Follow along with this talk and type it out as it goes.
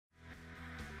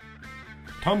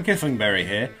Tom Kissingberry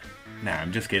here. Nah,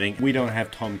 I'm just kidding. We don't have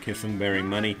Tom Kissingberry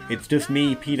money. It's just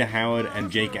me, Peter Howard,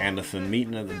 and Jake Anderson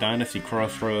meeting at the Dynasty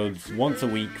Crossroads once a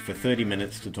week for 30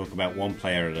 minutes to talk about one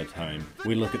player at a time.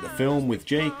 We look at the film with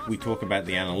Jake, we talk about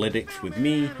the analytics with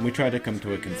me, and we try to come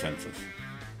to a consensus.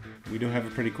 We do have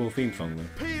a pretty cool theme song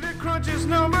though. Peter crunches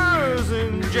numbers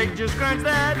and Jake just grinds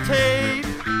that tape.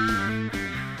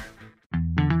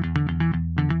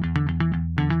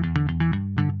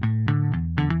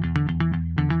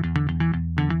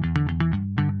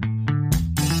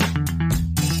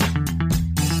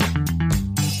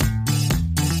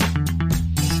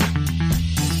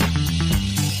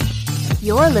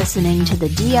 You're listening to the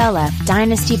DLF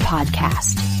Dynasty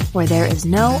Podcast, where there is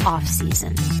no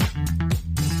off-season.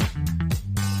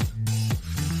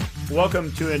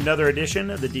 Welcome to another edition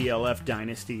of the DLF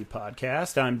Dynasty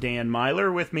Podcast. I'm Dan Myler,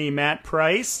 with me Matt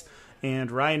Price and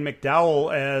Ryan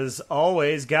McDowell as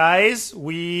always. Guys,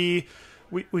 we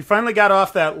finally got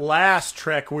off that last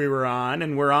trek we were on,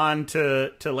 and we're on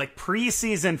to like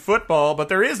preseason football, but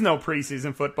there is no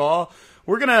preseason football.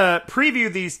 We're going to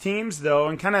preview these teams, though,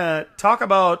 and kind of talk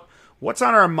about what's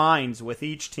on our minds with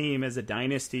each team as a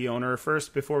Dynasty owner.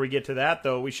 First, before we get to that,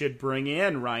 though, we should bring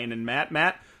in Ryan and Matt.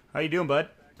 Matt, how you doing, bud?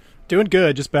 Doing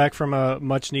good. Just back from a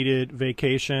much-needed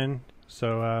vacation.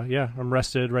 So, yeah, I'm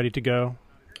rested, ready to go.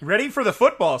 Ready for the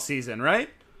football season, right?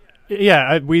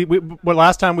 Yeah, well,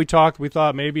 last time we talked, we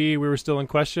thought maybe we were still in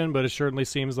question, but it certainly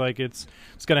seems like it's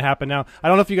going to happen now. I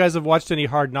don't know if you guys have watched any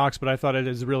Hard Knocks, but I thought it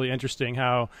is really interesting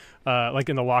how, like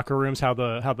in the locker rooms, how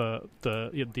the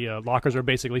lockers are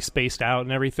basically spaced out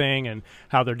and everything, and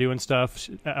how they're doing stuff.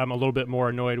 I'm a little bit more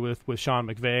annoyed with Sean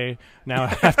McVay now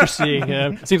after seeing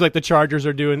him. It seems like the Chargers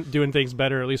are doing things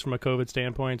better, at least from a COVID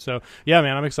standpoint. So yeah,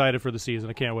 man, I'm excited for the season.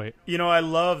 I can't wait. You know, I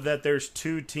love that there's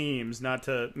two teams. Not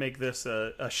to make this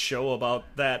a show about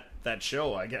that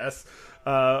show, I guess,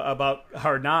 about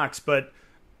Hard Knocks, but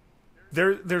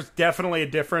there's definitely a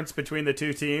difference between the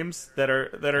two teams that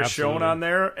are shown on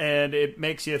there, and it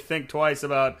makes you think twice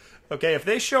about, okay, if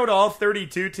they showed all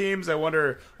 32 teams, I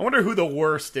wonder who the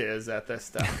worst is at this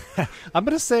stuff. I'm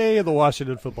going to say the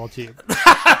Washington football team.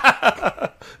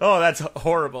 Oh, that's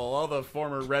horrible. All the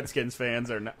former Redskins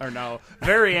fans are now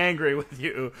very angry with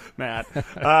you, Matt.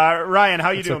 Ryan,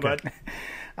 how you doing, bud?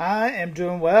 I am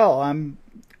doing well. I'm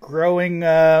growing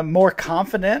more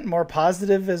confident, more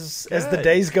positive as the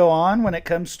days go on when it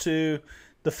comes to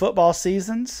the football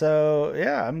season. So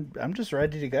yeah, I'm just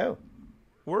ready to go.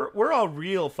 We're all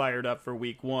real fired up for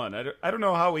week one. I don't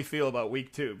know how we feel about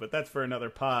week two, but that's for another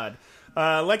pod.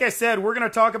 Like I said, we're going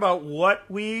to talk about what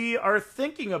we are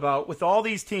thinking about with all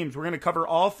these teams. We're going to cover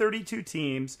all 32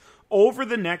 teams over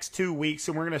the next 2 weeks,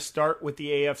 and we're going to start with the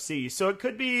AFC. So it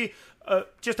could be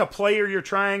just a player you're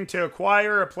trying to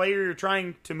acquire, a player you're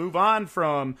trying to move on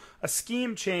from, a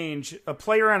scheme change, a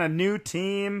player on a new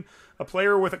team, a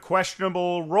player with a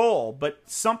questionable role, but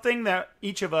something that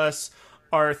each of us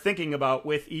are thinking about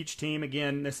with each team.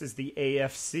 Again, this is the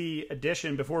AFC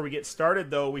edition. Before we get started,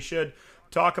 though, we should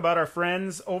talk about our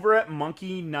friends over at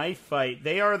Monkey Knife Fight.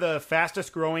 They are the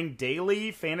fastest growing daily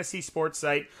fantasy sports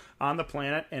site on the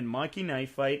planet, and Monkey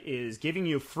Knife Fight is giving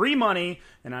you free money,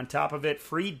 and on top of it,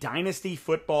 free Dynasty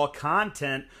football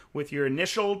content with your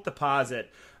initial deposit.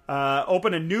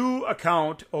 Open a new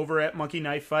account over at Monkey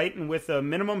Knife Fight, and with a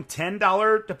minimum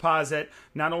 $10 deposit,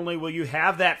 not only will you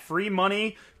have that free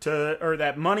money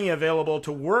that money available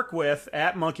to work with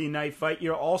at Monkey Knife Fight,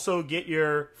 you'll also get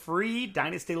your free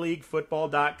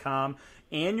DynastyLeagueFootball.com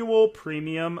annual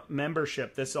premium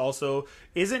membership. This also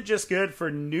isn't just good for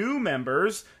new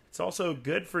members, it's also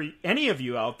good for any of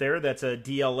you out there that's a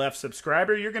DLF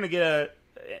subscriber. You're going to get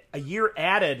a year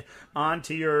added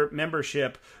onto your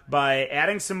membership by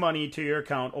adding some money to your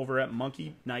account over at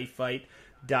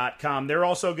monkeyknifefight.com. They're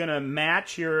also going to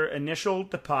match your initial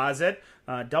deposit,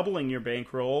 doubling your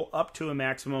bankroll up to a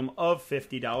maximum of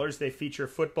 $50. They feature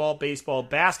football, baseball,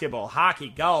 basketball, hockey,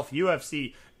 golf,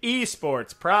 UFC,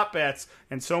 esports, prop bets,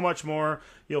 and so much more.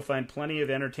 You'll find plenty of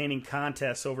entertaining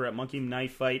contests over at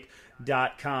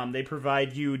monkeyknifefight.com. They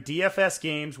provide you DFS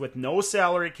games with no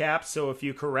salary caps, so if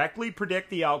you correctly predict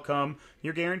the outcome,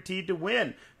 you're guaranteed to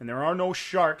win. And there are no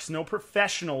sharks, no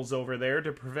professionals over there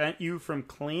to prevent you from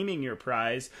claiming your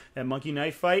prize. At Monkey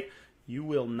Knife Fight, you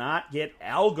will not get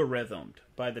algorithmed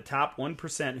by the top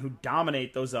 1% who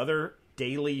dominate those other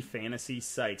daily fantasy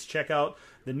sites. Check out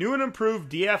the new and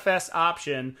improved DFS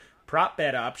option, prop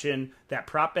bet option, that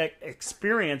prop bet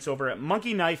experience over at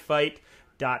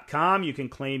monkeyknifefight.com. You can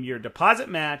claim your deposit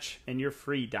match and your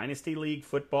free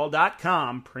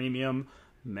DynastyLeagueFootball.com premium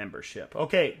membership.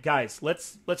 Okay, guys,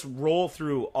 let's roll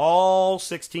through all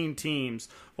 16 teams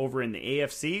over in the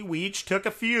AFC. We each took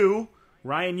a few.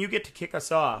 Ryan, you get to kick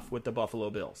us off with the Buffalo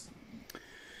Bills.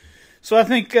 So I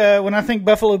think when I think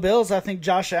Buffalo Bills, I think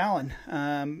Josh Allen.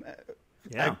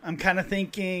 Yeah. I'm kind of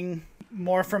thinking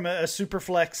more from a super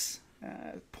flex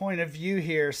point of view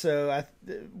here. So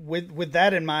with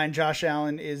that in mind, Josh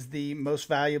Allen is the most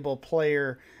valuable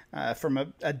player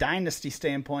from a dynasty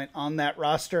standpoint on that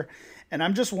roster. And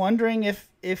I'm just wondering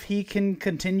if he can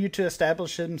continue to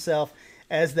establish himself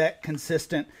as that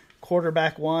consistent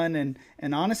quarterback one.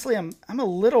 And honestly, I'm a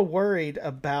little worried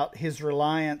about his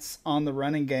reliance on the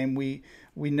running game. We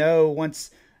know once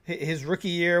his rookie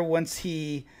year, once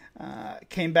he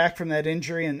came back from that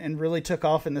injury and really took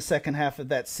off in the second half of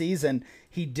that season,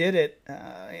 he did it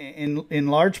in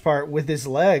large part with his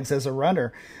legs as a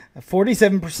runner.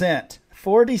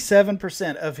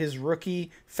 47% of his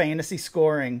rookie fantasy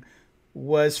scoring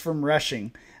was from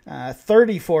rushing.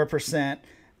 34%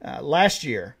 last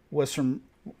year was from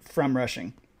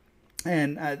rushing,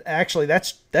 and actually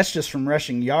that's just from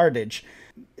rushing yardage.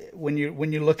 When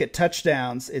you look at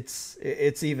touchdowns,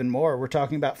 it's even more. We're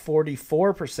talking about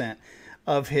 44%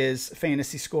 of his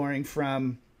fantasy scoring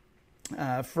from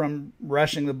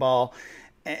rushing the ball.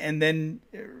 And then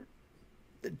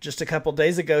just a couple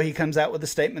days ago, he comes out with a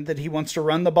statement that he wants to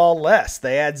run the ball less.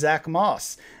 They add Zach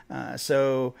Moss,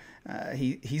 so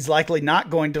he's likely not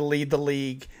going to lead the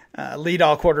league, lead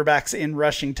all quarterbacks in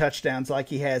rushing touchdowns like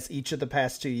he has each of the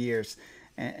past 2 years.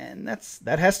 And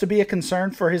that has to be a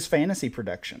concern for his fantasy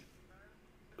production.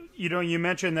 You know, you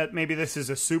mentioned that maybe this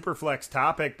is a super flex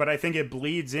topic, but I think it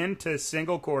bleeds into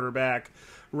single quarterback,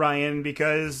 Ryan,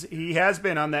 because he has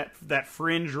been on that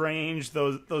fringe range,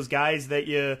 those guys that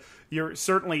you're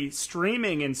certainly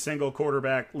streaming in single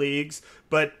quarterback leagues.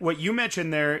 But what you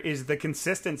mentioned there is the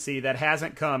consistency that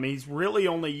hasn't come. He's really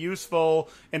only useful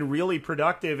and really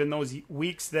productive in those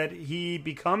weeks that he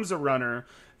becomes a runner.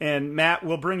 And Matt,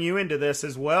 we'll bring you into this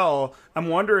as well. I'm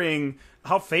wondering,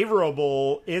 how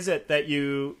favorable is it that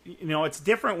you know, it's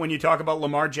different when you talk about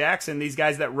Lamar Jackson, these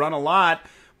guys that run a lot.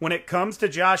 When it comes to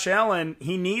Josh Allen,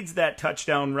 he needs that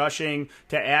touchdown rushing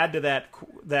to add to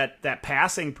that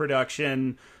passing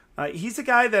production. He's a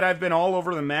guy that I've been all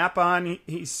over the map on.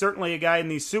 He's certainly a guy in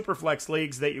these super flex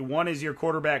leagues that you want as your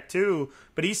quarterback two,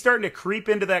 but he's starting to creep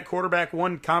into that quarterback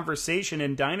one conversation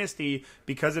in Dynasty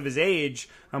because of his age.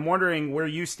 I'm wondering where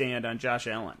you stand on Josh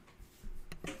Allen.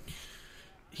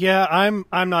 Yeah, I'm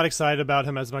not excited about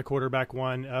him as my quarterback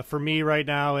one. For me right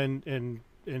now in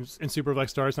Superflex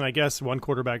starts, and I guess one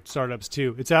quarterback startups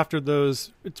too. It's after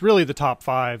those. It's really the top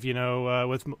five, you know,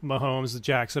 with Mahomes,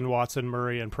 Jackson, Watson,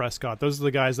 Murray, and Prescott. Those are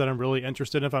the guys that I'm really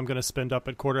interested in if I'm going to spend up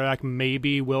at quarterback.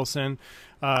 Maybe Wilson,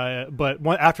 but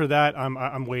after that,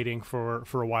 I'm waiting for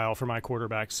a while for my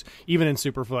quarterbacks, even in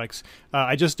Superflex.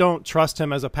 I just don't trust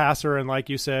him as a passer, and like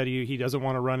you said, he doesn't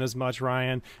want to run as much.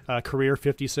 Ryan, career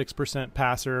 56%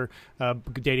 passer,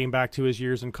 dating back to his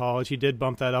years in college. He did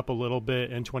bump that up a little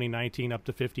bit in 2019, up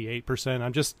to 58%.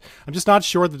 I'm just not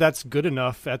sure that that's good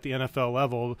enough at the NFL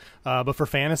level. But for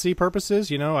fantasy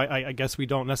purposes, you know, I guess we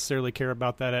don't necessarily care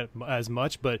about that as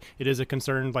much. But it is a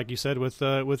concern, like you said, with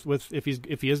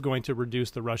if he is going to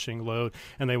reduce the rushing load,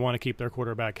 and they want to keep their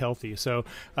quarterback healthy. So,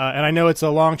 and I know it's a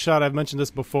long shot. I've mentioned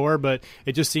this before, but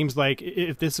it just seems like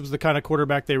if this was the kind of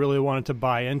quarterback they really wanted to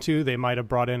buy into, they might have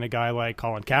brought in a guy like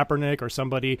Colin Kaepernick or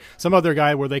some other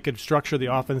guy where they could structure the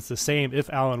offense the same if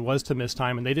Allen was to miss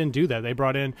time, and they didn't do that. They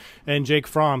brought in Jake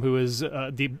Fromm, who is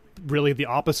really the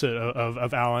opposite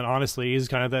of Allen. Honestly, he's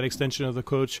kind of that extension of the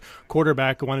coach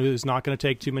quarterback, one who's not going to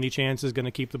take too many chances, going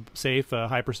to keep the safe,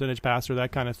 high percentage passer,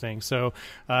 that kind of thing. So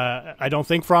I don't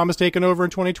think Fromm is taken over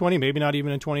in 2020, maybe not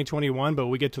even in 2021. But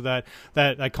we get to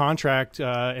that contract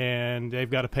and they've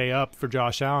got to pay up for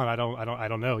Josh Allen. I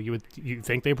don't know. You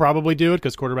think they probably do it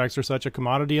because quarterbacks are such a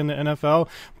commodity in the NFL,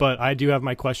 but I do have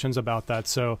my questions about that.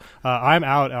 So I'm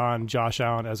out on Josh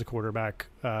Allen as a quarterback.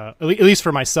 At least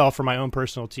for myself, for my own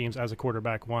personal teams as a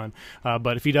quarterback one.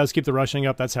 But if he does keep the rushing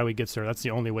up, that's how he gets there. That's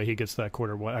the only way he gets that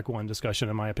quarterback one discussion,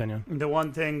 in my opinion. The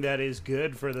one thing that is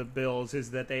good for the Bills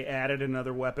is that they added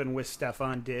another weapon with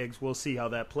Stephon Diggs. We'll see how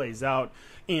that plays out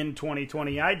in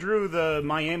 2020. I drew the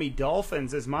Miami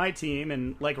Dolphins as my team,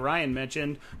 and like Ryan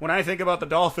mentioned, when I think about the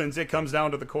Dolphins, it comes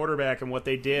down to the quarterback and what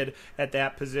they did at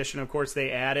that position. Of course, they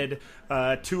added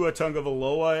Tua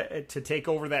Tagovailoa to take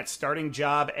over that starting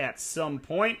job at some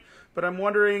point. but I'm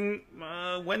wondering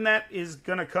when that is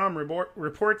going to come.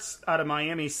 Reports out of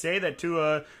Miami say that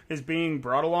Tua is being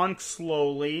brought along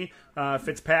slowly.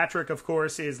 Fitzpatrick, of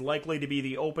course, is likely to be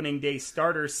the opening day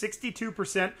starter.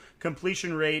 62%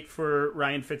 completion rate for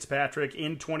Ryan Fitzpatrick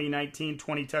in 2019,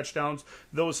 20 touchdowns,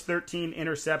 those 13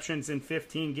 interceptions in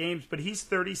 15 games. But he's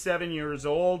 37 years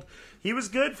old. He was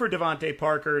good for Devontae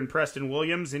Parker and Preston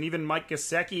Williams and even Mike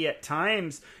Gesicki at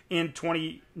times in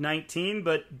 2019,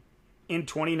 but in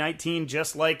 2019,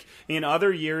 just like in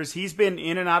other years, he's been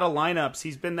in and out of lineups.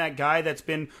 He's been that guy that's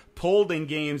been pulled in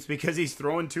games because he's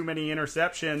throwing too many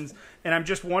interceptions. And I'm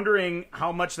just wondering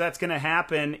how much that's going to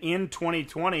happen in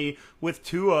 2020 with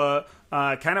Tua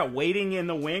kind of waiting in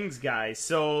the wings, guys.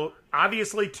 So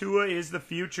obviously Tua is the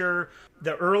future.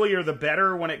 The earlier the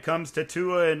better when it comes to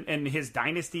Tua and his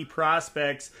dynasty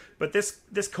prospects. But this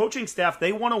coaching staff,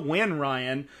 they want to win,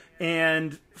 Ryan.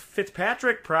 And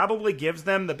Fitzpatrick probably gives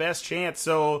them the best chance.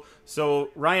 So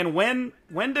Ryan,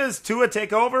 when does Tua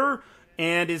take over?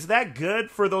 And is that good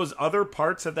for those other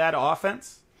parts of that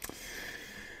offense?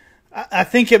 I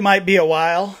think it might be a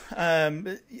while.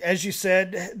 As you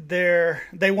said,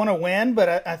 they want to win,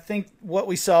 but I think what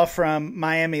we saw from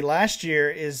Miami last year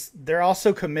is they're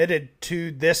also committed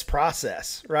to this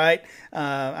process, right?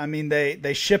 I mean,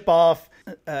 they ship off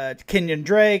Kenyon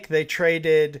Drake. They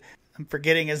traded, I'm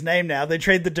forgetting his name now. They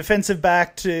trade the defensive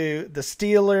back to the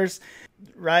Steelers,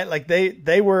 right? Like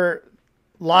they were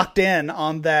locked in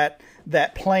on that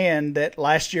plan that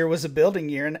last year was a building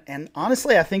year. And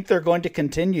honestly, I think they're going to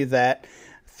continue that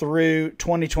through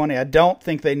 2020. I don't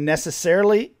think they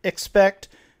necessarily expect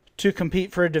to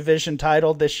compete for a division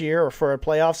title this year or for a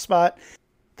playoff spot.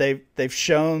 They've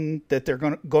shown that they're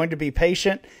going to be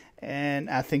patient, and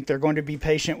I think they're going to be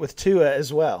patient with Tua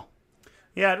as well.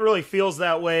 Yeah, it really feels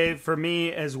that way for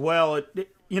me as well.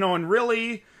 And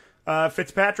really,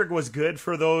 Fitzpatrick was good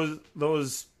for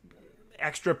those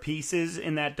extra pieces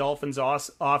in that Dolphins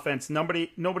offense.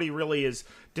 Nobody really is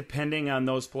depending on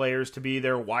those players to be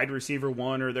their wide receiver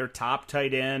one or their top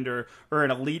tight end or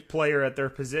an elite player at their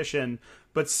position.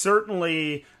 But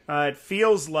certainly it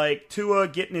feels like Tua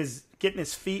getting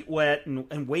his feet wet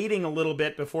and waiting a little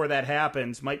bit before that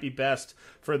happens might be best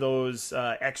for those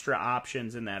extra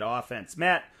options in that offense.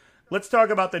 Matt, let's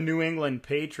talk about the New England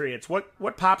Patriots.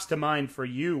 What pops to mind for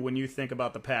you when you think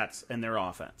about the Pats and their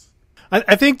offense?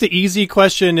 I think the easy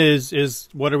question is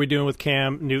what are we doing with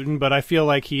Cam Newton? But I feel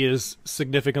like he is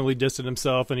significantly distant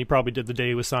himself, and he probably did the day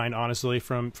he was signed, honestly,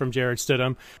 from Jared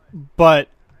Stidham. But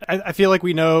I feel like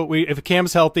we know if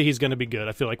Cam's healthy, he's going to be good.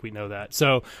 I feel like we know that.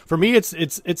 So for me,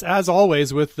 it's as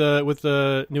always with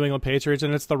the New England Patriots,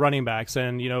 and it's the running backs.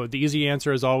 And the easy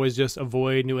answer is always just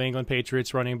avoid New England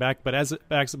Patriots running back. But as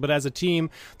a team,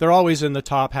 they're always in the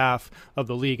top half of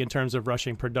the league in terms of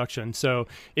rushing production. So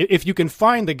if you can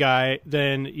find the guy,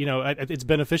 then it's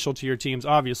beneficial to your teams.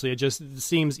 Obviously, it just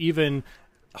seems even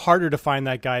harder to find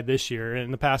that guy this year.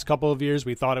 In the past couple of years,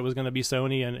 we thought it was going to be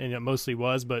Sony, and it mostly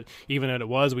was, but even if it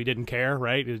was, we didn't care,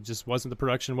 right? It just wasn't, the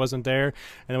production wasn't there. And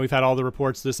then we've had all the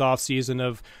reports this offseason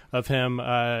of him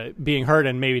being hurt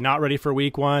and maybe not ready for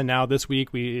week one. Now this week,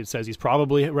 it says he's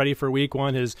probably ready for week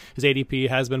one. His ADP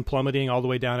has been plummeting all the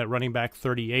way down at running back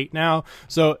 38 now.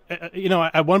 So,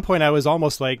 at one point I was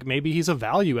almost like, maybe he's a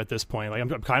value at this point. Like I'm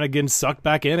kind of getting sucked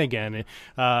back in again.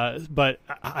 But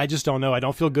I just don't know. I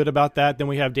don't feel good about that. Then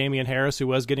we have Damian Harris, who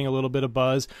was getting a little bit of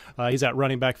buzz. He's at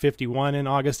running back 51 in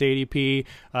August ADP,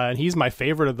 and he's my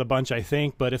favorite of the bunch, I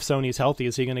think. But if Sony's healthy,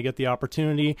 is he going to get the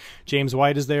opportunity? James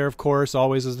White is there, of course,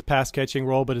 always as the pass-catching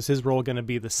role, but is his role going to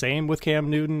be the same with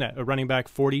Cam Newton at running back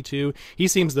 42? He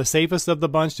seems the safest of the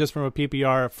bunch just from a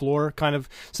PPR floor kind of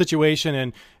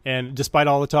situation, and despite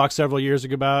all the talk several years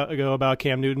ago about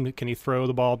Cam Newton, can he throw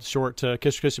the ball short to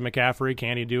Christian McCaffrey?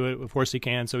 Can he do it? Of course he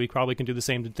can. So he probably can do the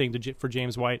same thing for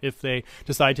James White if they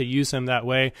decide to use him that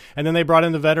way. And then they brought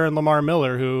in the veteran Lamar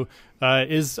Miller, who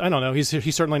is, I don't know,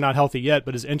 he's certainly not healthy yet,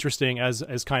 but is interesting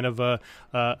as kind of a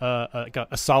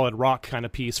solid rock kind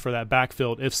of piece for that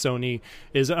backfield if Sony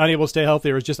is unable to stay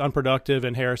healthy or is just unproductive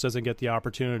and Harris doesn't get the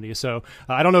opportunity. So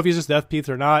I don't know if he's just death piece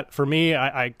or not. For me,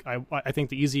 I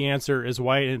think the easy answer is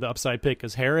White and the upside pick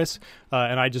is Harris,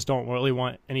 and I just don't really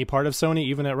want any part of Sony,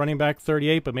 even at running back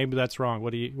 38, but maybe that's wrong.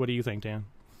 What do you think, Dan?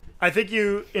 I think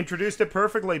you introduced it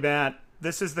perfectly, Matt.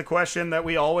 This is the question that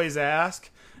we always ask,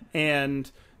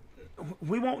 and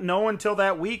we won't know until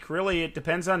that week. Really, it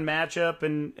depends on matchup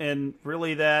and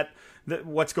really that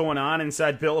what's going on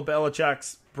inside Bill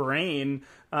Belichick's brain.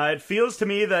 It feels to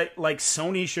me that like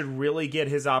Sony should really get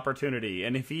his opportunity,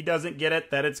 and if he doesn't get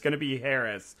it, then it's going to be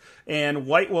Harris. And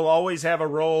White will always have a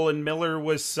role, and Miller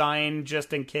was signed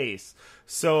just in case.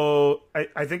 So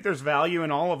I think there's value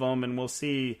in all of them, and we'll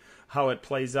see how it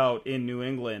plays out in New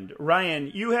England.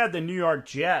 Ryan, you had the New York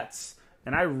Jets,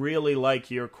 and I really like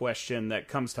your question that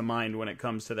comes to mind when it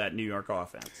comes to that New York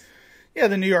offense. Yeah,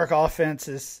 the New York offense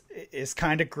is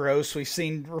kind of gross. We've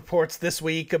seen reports this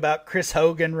week about Chris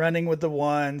Hogan running with the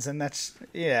ones, and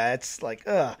it's like,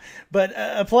 ugh. But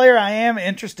a player I am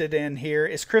interested in here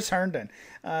is Chris Herndon.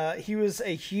 He was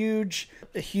a huge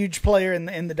player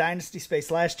in the dynasty space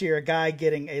last year, a guy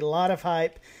getting a lot of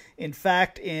hype. In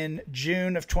fact, in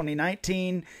June of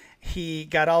 2019, he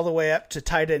got all the way up to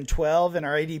tight end 12 in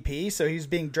our ADP, so he's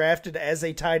being drafted as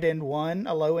a tight end 1,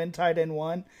 a low-end tight end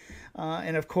 1.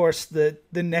 And, of course, the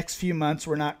next few months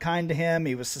were not kind to him.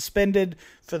 He was suspended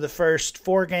for the first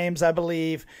 4 games, I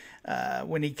believe.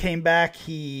 When he came back,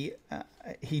 he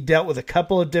dealt with a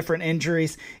couple of different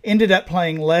injuries, ended up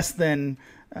playing less than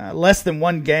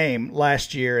 1 game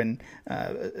last year, and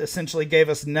essentially gave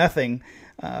us nothing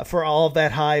for all of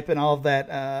that hype and all of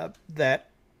that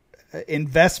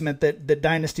investment that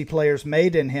dynasty players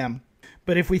made in him.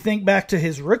 But if we think back to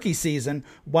his rookie season,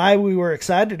 why we were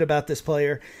excited about this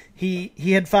player, he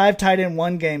had 5 tight end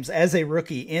 1 games as a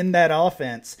rookie in that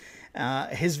offense.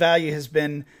 His value has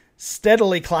been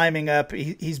steadily climbing up.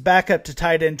 He's back up to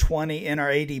tight end 20 in our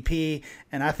ADP,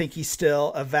 and I think he's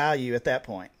still a value at that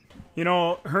point. You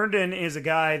know, Herndon is a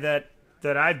guy that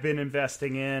I've been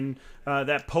investing in.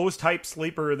 That post-hype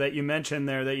sleeper that you mentioned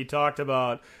there, that you talked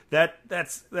about,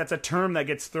 that's a term that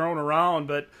gets thrown around,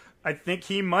 but I think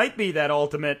he might be that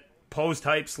ultimate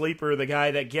post-hype sleeper, the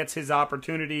guy that gets his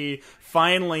opportunity,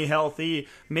 finally healthy.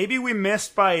 Maybe we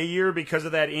missed by a year because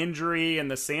of that injury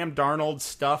and the Sam Darnold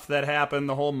stuff that happened,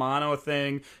 the whole mono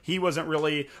thing. He wasn't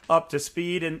really up to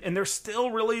speed, and there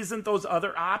still really isn't those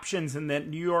other options in that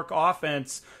New York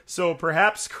offense. So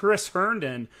perhaps Chris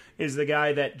Herndon is the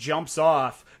guy that jumps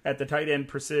off at the tight end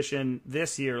position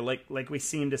this year, like we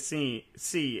seem to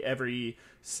see every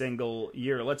single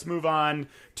year. Let's move on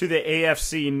to the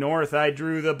AFC North. I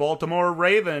drew the Baltimore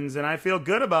Ravens, and I feel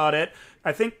good about it.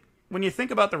 I think when you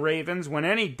think about the Ravens, when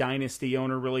any dynasty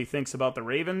owner really thinks about the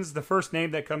Ravens, the first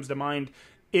name that comes to mind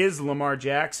is Lamar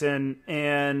Jackson.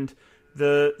 And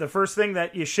the first thing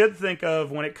that you should think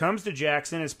of when it comes to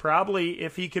Jackson is probably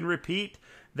if he can repeat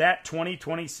that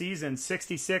 2020 season,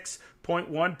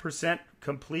 66.1%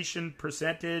 completion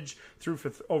percentage, threw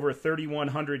for over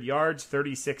 3,100 yards,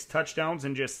 36 touchdowns,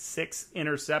 and just 6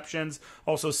 interceptions.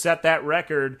 Also set that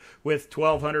record with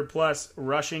 1,200 plus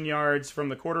rushing yards from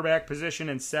the quarterback position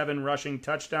and 7 rushing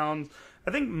touchdowns.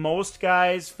 I think most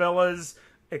guys, fellas,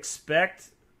 expect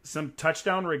some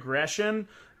touchdown regression,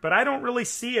 but I don't really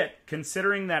see it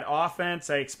considering that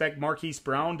offense. I expect Marquise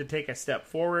Brown to take a step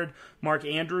forward. Mark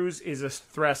Andrews is a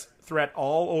threat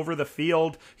all over the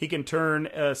field. He can turn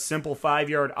a simple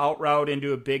 5-yard out route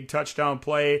into a big touchdown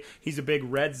play. He's a big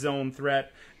red zone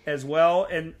threat as well.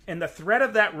 And the threat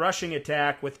of that rushing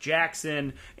attack with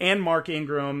Jackson and Mark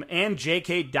Ingram and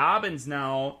J.K. Dobbins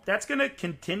now, that's going to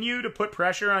continue to put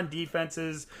pressure on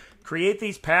defenses, create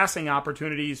these passing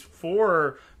opportunities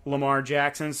for Lamar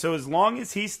Jackson. So as long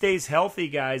as he stays healthy,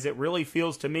 guys, it really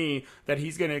feels to me that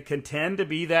he's going to contend to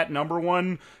be that number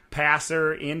 1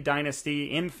 passer in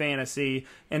Dynasty, in Fantasy,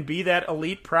 and be that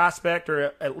elite prospect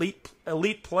or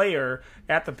elite player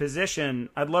at the position.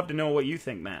 I'd love to know what you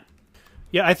think, Matt.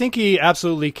 Yeah, I think he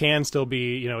absolutely can still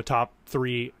be, a top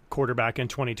 3 quarterback in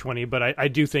 2020, but I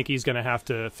do think he's going to have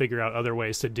to figure out other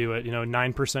ways to do it.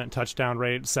 9% touchdown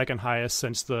rate, second highest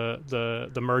since the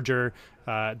merger.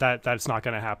 That's not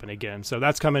going to happen again. So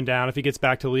that's coming down. If he gets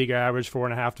back to league average,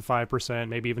 4.5 to 5%,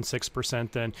 maybe even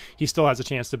 6%, then he still has a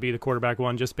chance to be the quarterback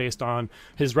 1 just based on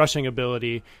his rushing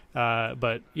ability.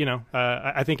 But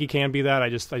I think he can be that. I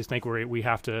just think we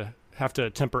have to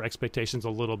temper expectations a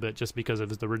little bit just because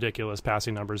of the ridiculous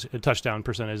passing numbers, touchdown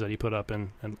percentage that he put up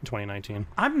in 2019.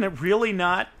 I'm really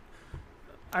not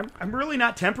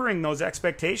tempering those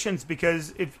expectations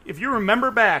because if you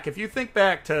remember back, if you think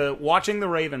back to watching the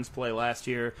Ravens play last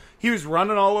year, he was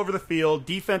running all over the field,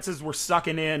 defenses were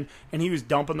sucking in, and he was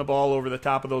dumping the ball over the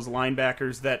top of those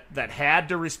linebackers that had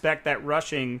to respect that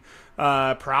rushing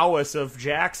prowess of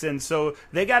Jackson. So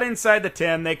they got inside the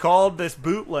 10, they called this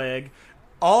bootleg.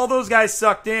 All those guys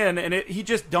sucked in, and he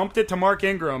just dumped it to Mark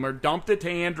Ingram or dumped it to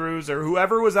Andrews or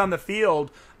whoever was on the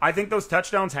field. I think those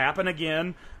touchdowns happen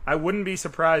again. I wouldn't be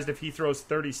surprised if he throws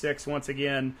 36 once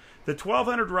again. The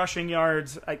 1,200 rushing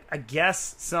yards, I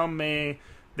guess some may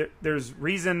there's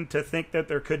reason to think that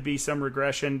there could be some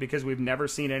regression because we've never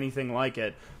seen anything like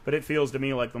it. But it feels to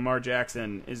me like Lamar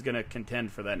Jackson is going to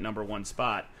contend for that number one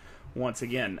spot once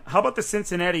again. How about the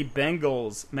Cincinnati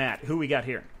Bengals, Matt? Who we got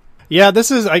here? Yeah,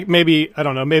 this is maybe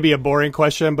a boring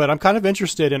question, but I'm kind of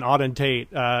interested in Auden Tate.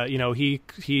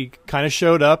 He kind of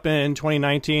showed up in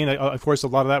 2019. Of course, a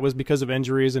lot of that was because of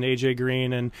injuries and AJ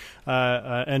Green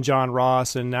and John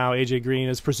Ross, and now AJ Green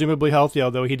is presumably healthy,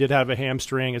 although he did have a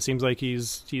hamstring. It seems like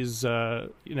he's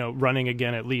running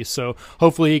again at least. So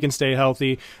hopefully he can stay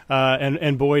healthy.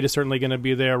 And Boyd is certainly going to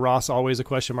be there. Ross always a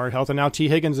question mark health, and now T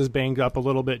Higgins is banged up a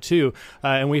little bit too.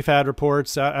 And we've had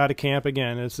reports out of camp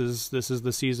again. This is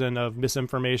the season of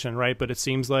misinformation, right? But it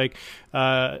seems like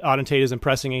Auden Tate is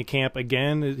impressing in camp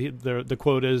again. The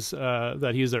quote is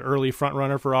that he's the early front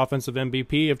runner for offensive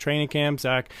MVP of training camp.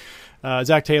 Zach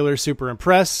Taylor is super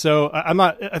impressed. So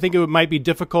I think it might be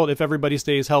difficult if everybody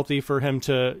stays healthy for him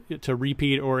to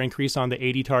repeat or increase on the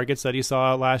 80 targets that he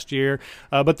saw last year.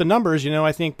 But the numbers,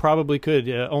 I think probably could.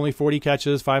 Only 40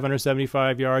 catches,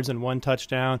 575 yards, and 1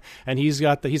 touchdown. And he's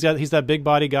that big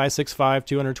body guy, 6'5",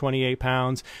 228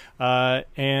 pounds.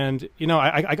 And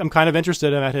I'm kind of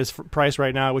interested in at his price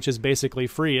right now, which is basically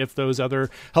free if those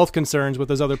other health concerns with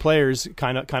those other players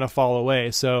kind of fall away.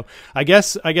 So I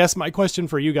guess my question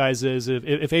for you guys is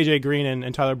if AJ Green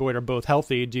and Tyler Boyd are both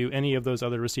healthy, do any of those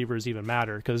other receivers even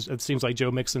matter? Because it seems like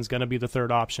Joe Mixon's going to be the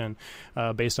third option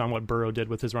based on what Burrow did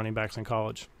with his running backs in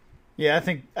college. Yeah, I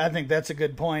think that's a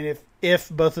good point. If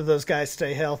both of those guys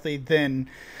stay healthy, then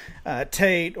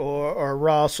Tate or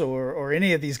Ross or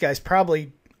any of these guys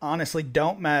probably honestly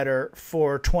don't matter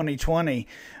for 2020.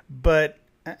 But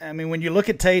I mean, when you look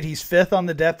at Tate, he's 5th on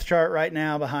the depth chart right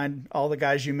now behind all the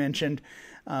guys you mentioned.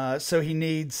 So he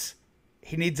needs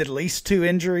at least 2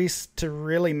 injuries to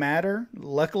really matter.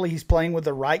 Luckily, he's playing with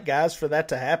the right guys for that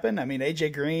to happen. I mean,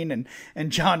 AJ Green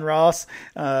and John Ross,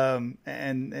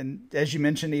 and as you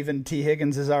mentioned, even T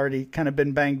Higgins has already kind of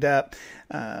been banged up.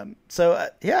 So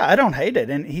I don't hate it,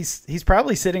 and he's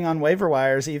probably sitting on waiver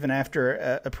wires even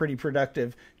after a pretty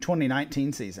productive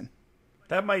 2019 season.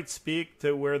 That might speak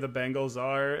to where the Bengals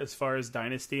are as far as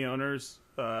dynasty owners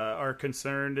are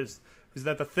concerned. Is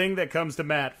that the thing that comes to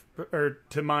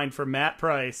mind for Matt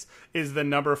Price is the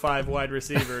number 5 wide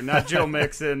receiver, not Joe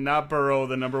Mixon, not Burrow,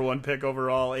 the number 1 pick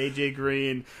overall, AJ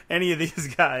Green, any of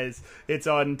these guys. It's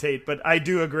Auden Tate. But I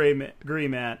do agree,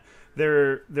 Matt.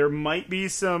 There might be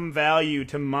some value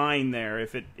to mine there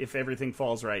if everything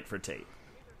falls right for Tate.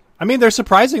 I mean, they're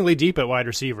surprisingly deep at wide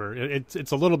receiver.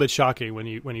 It's a little bit shocking when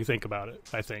you think about it,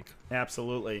 I think.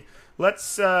 Absolutely.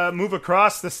 Let's move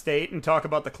across the state and talk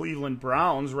about the Cleveland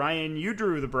Browns. Ryan, you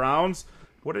drew the Browns.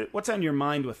 What's on your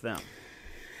mind with them?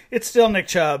 It's still Nick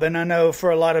Chubb, and I know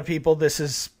for a lot of people this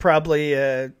is probably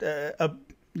a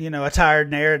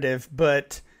tired narrative,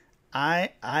 but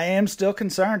I am still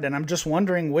concerned, and I'm just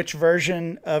wondering which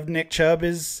version of Nick Chubb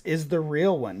is the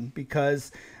real one,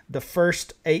 because the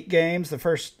first 8 games of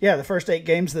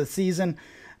the season,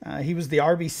 he was the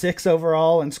RB6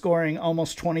 overall and scoring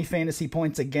almost 20 fantasy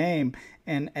points a game.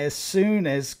 And as soon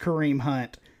as Kareem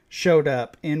Hunt showed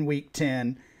up in Week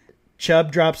 10,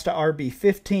 Chubb drops to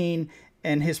RB15,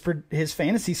 and his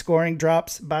fantasy scoring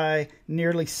drops by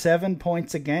nearly 7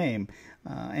 points a game.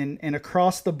 And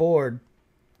across the board,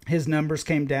 his numbers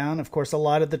came down. Of course, a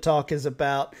lot of the talk is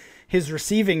about his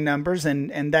receiving numbers,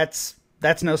 and that's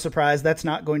no surprise. That's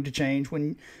not going to change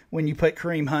when you put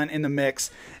Kareem Hunt in the mix.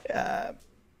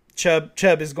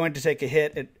 Chubb is going to take a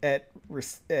hit at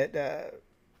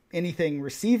anything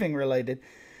receiving related.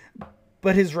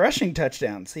 But his rushing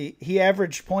touchdowns, he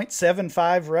averaged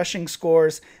 0.75 rushing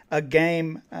scores a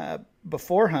game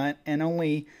before Hunt, and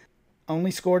only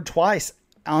scored twice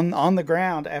on the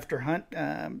ground after Hunt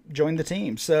joined the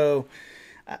team. So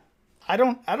I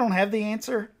don't have the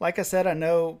answer. Like I said, I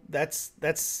know that's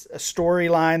a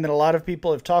storyline that a lot of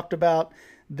people have talked about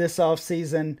this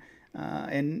offseason,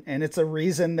 and it's a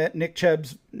reason that Nick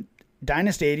Chubb's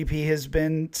dynasty ADP has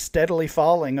been steadily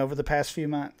falling over the past few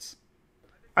months.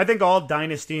 I think all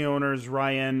dynasty owners,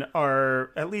 Ryan,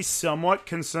 are at least somewhat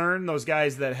concerned, those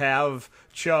guys that have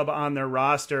Chubb on their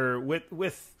roster,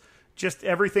 with just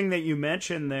everything that you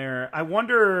mentioned there. I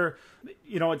wonder,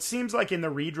 it seems like in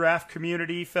the redraft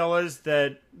community, fellas,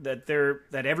 that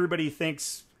everybody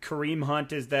thinks Kareem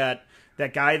Hunt is that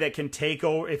guy that can take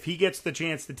over. If he gets the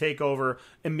chance to take over,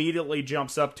 immediately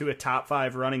jumps up to a top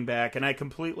 5 running back, and I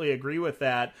completely agree with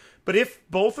that. But if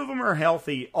both of them are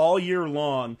healthy all year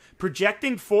long,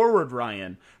 projecting forward,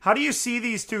 Ryan, how do you see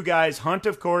these two guys? Hunt,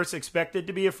 of course, expected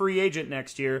to be a free agent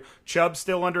next year. Chubb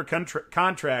still under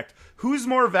contract. who's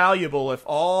more valuable if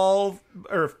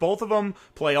both of them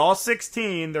play all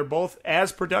 16, they're both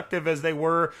as productive as they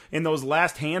were in those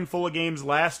last handful of games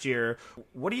last year.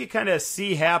 What do you kind of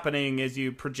see happening as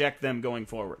you project them going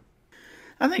forward?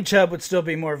 I think Chubb would still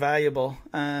be more valuable,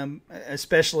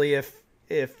 especially if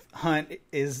Hunt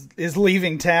is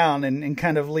leaving town and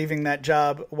kind of leaving that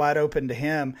job wide open to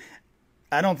him.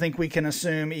 I don't think we can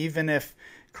assume, even if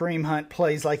Kareem Hunt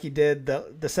plays like he did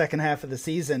the second half of the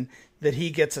season, that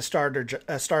he gets a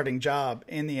starting job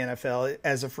in the NFL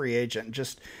as a free agent.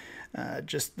 Just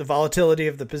the volatility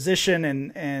of the position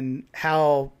and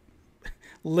how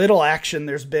little action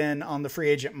there's been on the free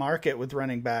agent market with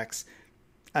running backs.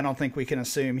 I don't think we can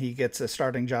assume he gets a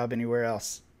starting job anywhere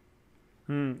else.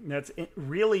 That's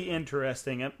really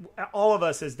interesting. All of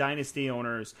us as dynasty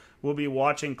owners will be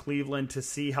watching Cleveland to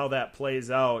see how that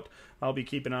plays out. I'll be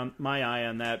keeping my eye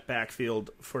on that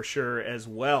backfield for sure as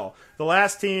well. The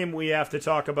last team we have to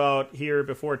talk about here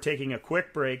before taking a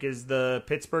quick break is the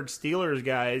Pittsburgh Steelers,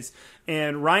 guys.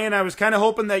 And Ryan, I was kind of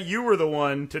hoping that you were the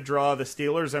one to draw the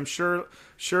Steelers. I'm sure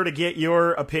to get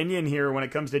your opinion here when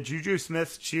it comes to Juju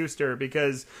Smith-Schuster,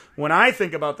 because when I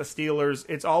think about the Steelers,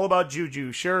 it's all about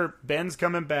Juju. Sure, Ben's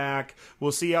coming back.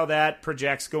 We'll see how that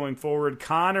projects going forward.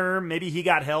 Connor, maybe he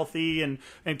got healthy and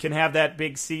can have that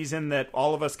big season that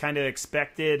all of us kind of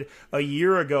expected a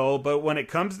year ago. But when it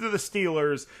comes to the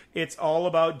Steelers, it's all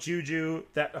about Juju.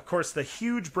 That, of course, the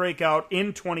huge breakout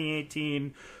in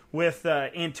 2018 with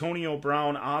Antonio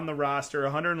Brown on the roster,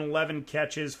 111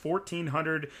 catches,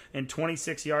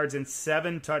 1,426 yards, and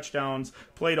 7 touchdowns,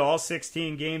 played all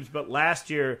 16 games. But last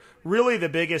year, really the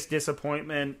biggest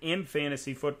disappointment in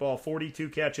fantasy football, 42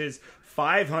 catches,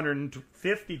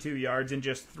 552 yards, and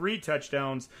just 3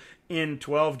 touchdowns in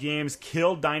 12 games,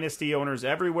 killed dynasty owners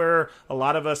everywhere. A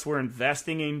lot of us were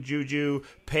investing in Juju,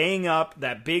 paying up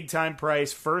that big-time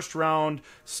price, first-round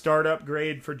startup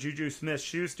grade for Juju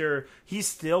Smith-Schuster. He's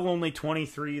still only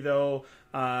 23, though.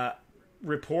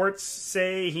 Reports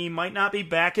say he might not be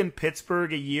back in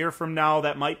Pittsburgh a year from now.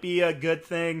 That might be a good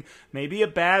thing, maybe a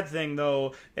bad thing,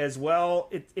 though, as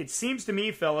well. It seems to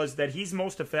me, fellas, that he's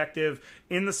most effective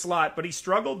in the slot, but he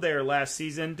struggled there last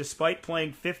season despite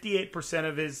playing 58%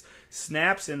 of his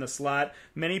snaps in the slot.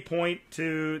 Many point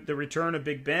to the return of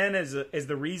Big Ben as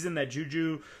the reason that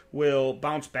Juju will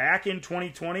bounce back in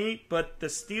 2020, but the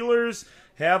Steelers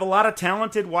have a lot of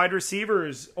talented wide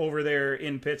receivers over there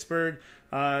in Pittsburgh.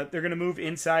 They're going to move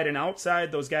inside and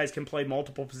outside. Those guys can play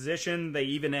multiple positions. They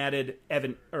even added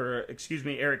Eric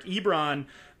Ebron,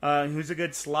 who's a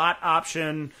good slot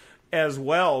option as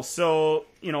well. So,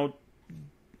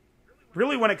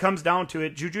 really when it comes down to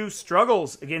it, Juju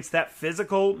struggles against that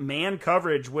physical man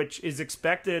coverage, which is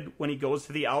expected when he goes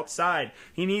to the outside.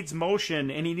 He needs motion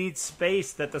and he needs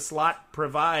space that the slot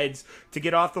provides to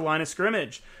get off the line of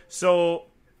scrimmage. So,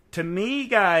 to me,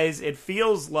 guys, it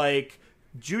feels like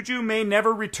Juju may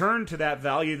never return to that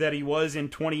value that he was in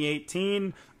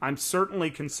 2018. I'm certainly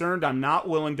concerned. I'm not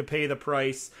willing to pay the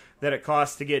price that it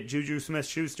costs to get Juju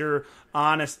Smith-Schuster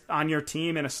on your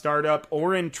team in a startup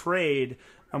or in trade.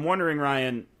 I'm wondering,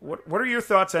 Ryan, what are your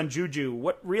thoughts on Juju?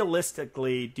 What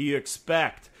realistically do you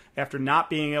expect after not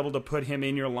being able to put him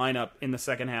in your lineup in the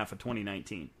second half of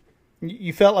 2019?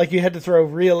 You felt like you had to throw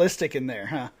realistic in there,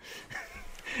 huh?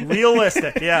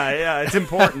 Realistic, yeah, it's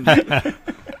important.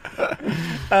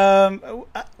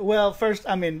 Well, first,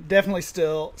 definitely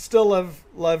still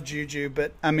love Juju,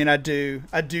 but I do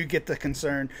get the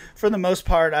concern. For the most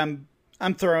part, I'm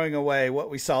throwing away what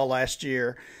we saw last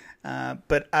year,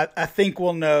 but I think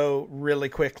we'll know really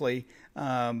quickly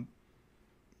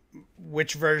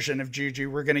which version of Juju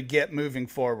we're going to get moving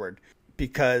forward,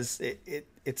 because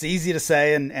it's easy to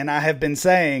say, and I have been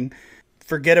saying,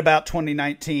 forget about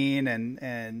 2019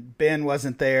 and Ben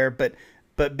wasn't there, but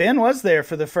Ben was there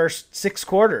for the first 6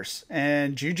 quarters,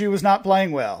 and Juju was not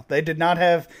playing well. They did not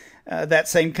have that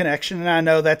same connection, and I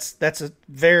know that's a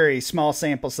very small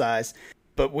sample size,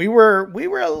 but we were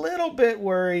a little bit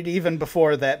worried even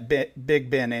before that Big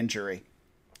Ben injury.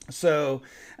 So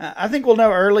I think we'll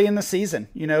know early in the season.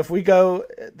 If we go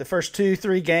the first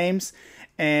 2-3 games,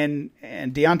 and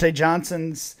Deontay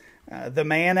Johnson's the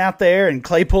man out there, and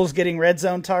Claypool's getting red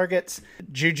zone targets,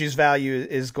 Juju's value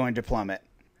is going to plummet.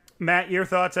 Matt, your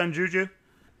thoughts on Juju?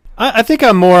 I think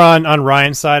I'm more on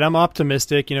Ryan's side. I'm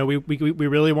optimistic. We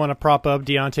really want to prop up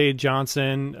Deontay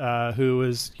Johnson, who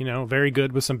was very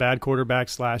good with some bad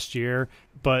quarterbacks last year,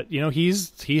 But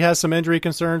he has some injury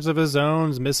concerns of his own.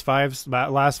 He's missed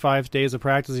last 5 days of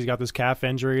practice. He's got this calf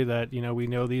injury that we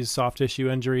know these soft tissue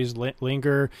injuries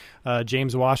linger.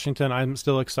 James Washington, I'm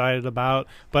still excited about,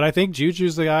 but I think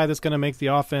Juju's the guy that's going to make the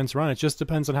offense run. It just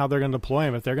depends on how they're going to deploy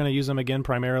him. If they're going to use him again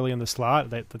primarily in the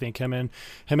slot, I think him and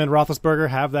Roethlisberger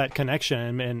have that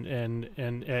connection,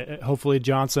 and hopefully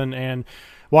Johnson and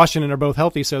Washington are both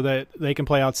healthy so that they can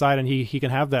play outside and he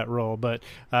can have that role. But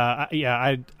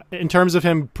in terms of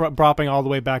him propping all the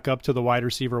way back up to the wide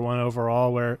receiver 1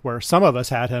 overall, where some of us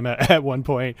had him at one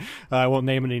point, I won't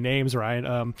name any names,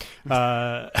 Ryan.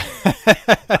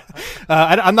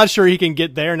 I'm not sure he can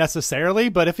get there necessarily,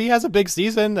 but if he has a big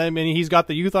season, I mean, he's got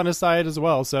the youth on his side as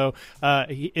well. So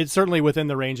it's certainly within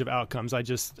the range of outcomes. I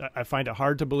find it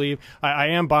hard to believe. I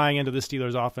am buying into the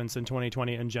Steelers offense in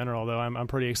 2020 in general, though. I'm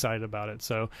pretty excited about it.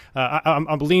 So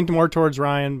I'm leaned more towards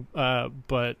Ryan,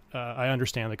 but I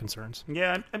understand the concerns.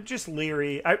 Yeah, I'm just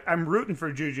leery. I'm rooting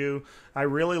for Juju. I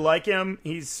really like him.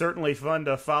 He's certainly fun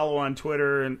to follow on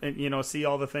Twitter and see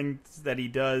all the things that he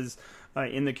does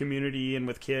in the community and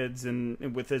with kids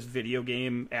and with his video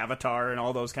game avatar and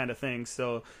all those kind of things.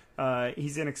 So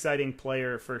he's an exciting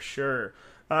player for sure.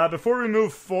 Before we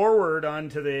move forward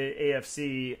onto the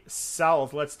AFC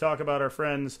South, let's talk about our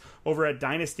friends over at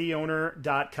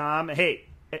dynasty-owner.com. Hey,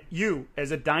 you,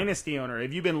 as a Dynasty owner,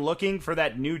 have you been looking for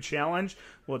that new challenge?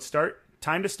 Well, it's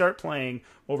time to start playing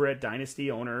over at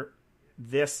Dynasty Owner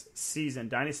this season.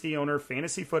 Dynasty Owner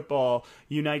Fantasy Football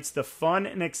unites the fun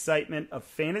and excitement of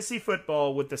fantasy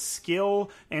football with the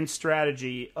skill and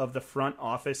strategy of the front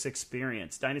office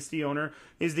experience. Dynasty Owner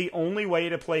is the only way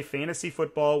to play fantasy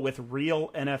football with real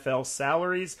NFL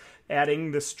salaries,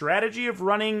 adding the strategy of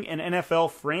running an NFL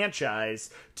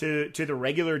franchise to the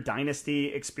regular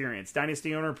Dynasty experience.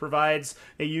 Dynasty Owner provides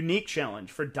a unique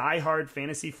challenge for diehard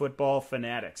fantasy football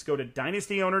fanatics. Go to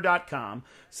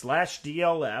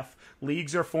dynastyowner.com/DLF.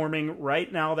 Leagues are forming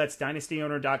right now. That's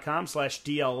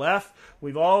dynastyowner.com/DLF.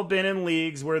 We've all been in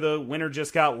leagues where the winner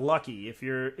just got lucky. If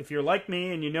you're like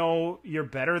me and you're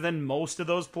better than most of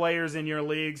those players in your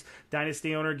leagues,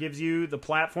 Dynasty Owner gives you the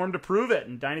platform to prove it.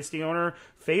 And Dynasty Owner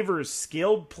favors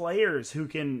skilled players who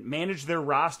can manage their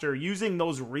roster using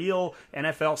those real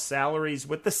NFL salaries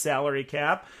with the salary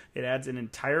cap. It adds an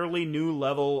entirely new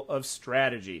level of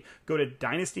strategy. Go to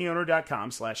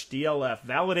dynastyowner.com/DLF.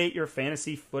 Validate your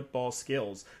fantasy football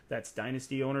skills. That's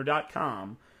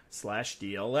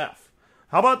dynastyowner.com/DLF.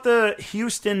 How about the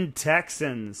Houston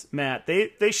Texans, Matt?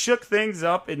 They shook things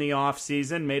up in the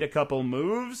offseason, made a couple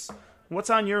moves. What's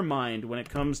on your mind when it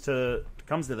comes to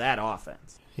that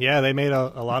offense? Yeah, they made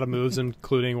a lot of moves,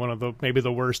 including one of maybe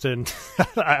the worst in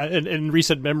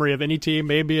recent memory of any team,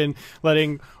 maybe in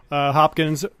letting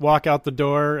Hopkins walk out the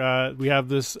door. We have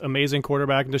this amazing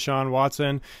quarterback, Deshaun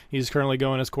Watson. He's currently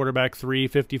going as quarterback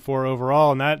 354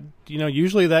 overall, and that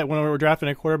usually that when we're drafting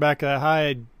a quarterback that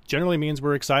high, generally means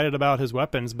we're excited about his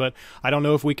weapons, but I don't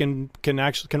know if we can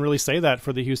really say that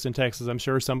for the Houston Texans. I'm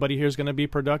sure somebody here is going to be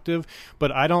productive,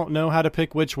 but I don't know how to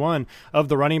pick which one. Of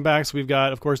the running backs, we've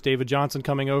got, of course, David Johnson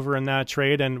coming over in that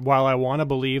trade, and while I want to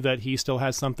believe that he still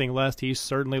has something left, he's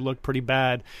certainly looked pretty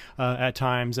bad at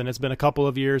times, and it's been a couple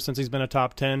of years since he's been a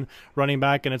top 10 running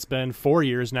back, and it's been 4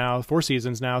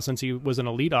 seasons now since he was an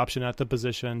elite option at the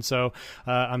position. So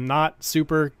I'm not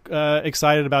super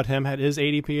excited about him at his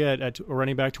ADP at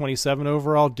running back 27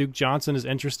 overall. Duke Johnson is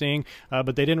interesting,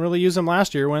 but they didn't really use him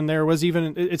last year when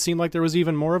it seemed like there was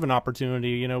even more of an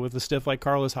opportunity, with a stiff like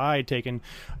Carlos Hyde taking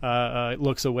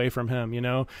looks away from him,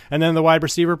 And then the wide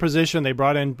receiver position, they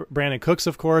brought in Brandon Cooks,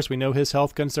 of course. We know his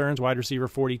health concerns, wide receiver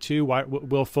 42.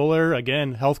 Will Fuller,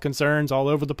 again, health concerns all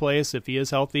over the place. If he is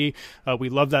healthy, we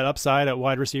love that upside at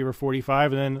wide receiver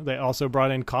 45. And then they also brought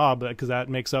in Cobb because that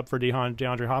makes up for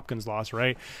DeAndre Hopkins' loss,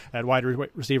 right, at wide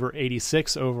receiver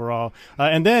 86 overall.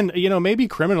 And then, maybe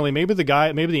criminally, maybe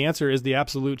the answer is the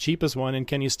absolute cheapest one in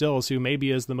Kenny Stills, who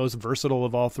maybe is the most versatile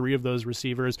of all three of those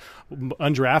receivers,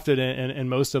 undrafted in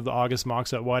most of the August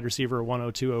mocks at wide receiver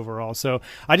 102 overall. So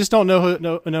I just don't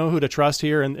know who to trust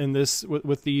here in this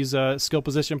with these skill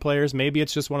position players. Maybe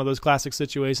it's just one of those classic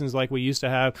situations like we used to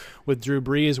have with Drew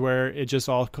Brees, where it just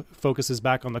all focuses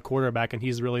back on the quarterback, and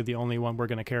he's really the only one we're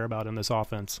going to care about in this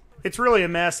offense. It's really a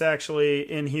mess, actually,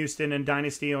 in Houston, and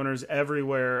Dynasty owners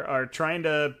everywhere are trying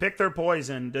to pick their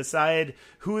poison, decide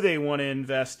who they want to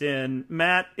invest in.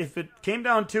 Matt, if it came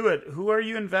down to it, who are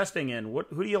you investing in?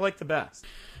 Who do you like the best?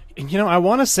 I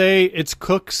want to say it's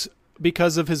Cooks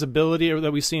because of his ability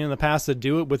that we've seen in the past to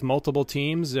do it with multiple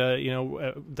teams.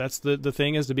 That's the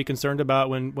thing, is to be concerned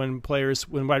about when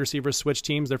wide receivers switch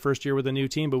teams their first year with a new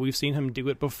team, but we've seen him do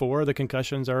it before. The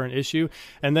concussions are an issue.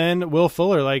 And then Will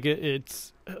Fuller,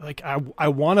 like I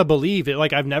want to believe it.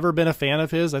 Like I've never been a fan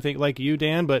of his. I think like you,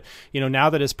 Dan, but now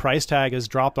that his price tag has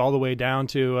dropped all the way down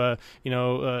to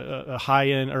a high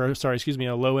end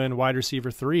a low end wide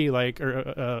receiver 3, like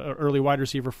or early wide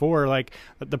receiver 4, like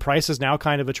the price is now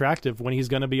kind of attractive. When he's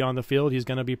going to be on the field, he's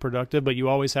going to be productive, but you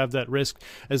always have that risk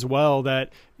as well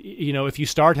that if you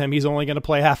start him, he's only going to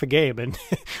play half a game, and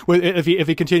if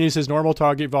he continues his normal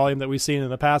target volume that we've seen in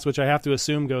the past, which I have to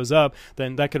assume goes up,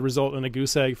 then that could result in a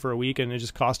goose egg for a week, and it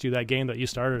just cost you that game that you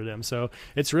started him. So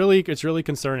it's really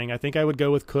concerning. I think I would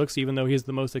go with Cooks, even though he's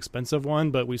the most expensive one,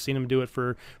 but we've seen him do it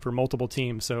for multiple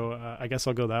teams. So I guess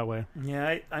I'll go that way.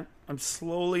 Yeah, I'm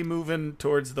slowly moving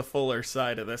towards the Fuller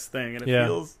side of this thing, and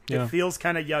it feels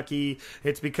kind of yucky.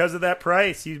 It's because of that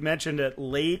price. You mentioned it,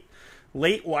 late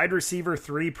wide receiver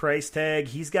 3 price tag.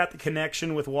 He's got the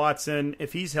connection with Watson.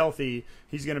 If he's healthy,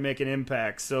 he's going to make an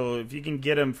impact. So if you can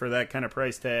get him for that kind of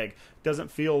price tag,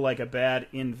 doesn't feel like a bad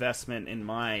investment in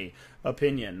my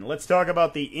opinion. Let's talk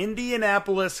about the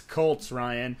Indianapolis Colts,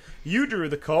 Ryan. You drew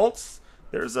the Colts.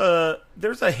 There's a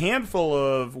handful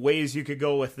of ways you could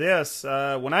go with this.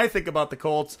 When I think about the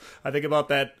Colts, I think about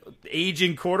that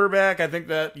aging quarterback. I think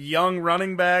that young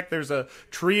running back. There's a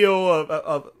trio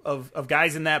of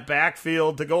guys in that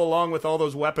backfield to go along with all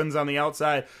those weapons on the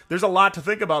outside. There's a lot to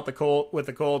think about with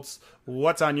the Colts.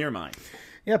 What's on your mind?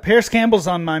 Yeah, Paris Campbell's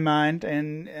on my mind,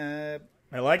 and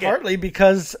I like partly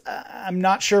because I'm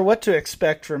not sure what to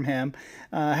expect from him.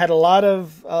 Had a lot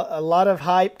of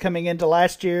hype coming into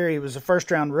last year. He was a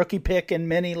first-round rookie pick in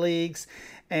many leagues,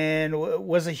 and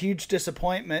was a huge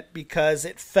disappointment because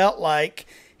it felt like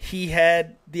he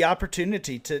had the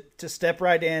opportunity to step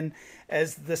right in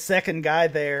as the second guy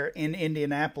there in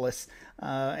Indianapolis,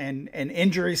 and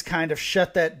injuries kind of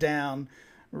shut that down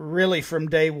really from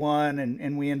day one,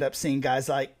 and we end up seeing guys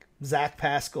like Zach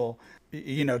Pascal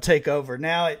take over.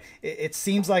 Now it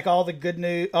seems like all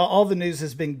the news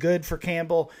has been good for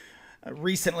Campbell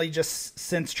recently, just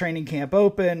since training camp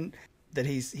opened, that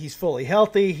he's fully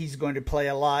healthy. He's going to play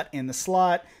a lot in the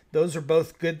slot. Those are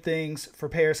both good things for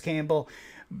Paris Campbell.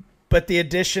 But the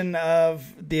addition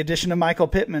of Michael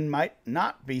Pittman might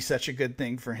not be such a good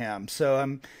thing for him. So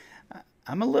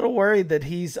I'm a little worried that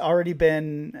he's already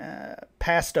been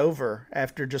passed over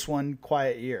after just one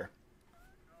quiet year.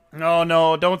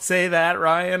 No, don't say that,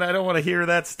 Ryan. I don't want to hear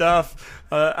that stuff.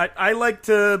 I like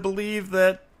to believe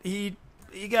that he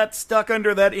got stuck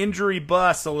under that injury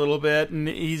bus a little bit, and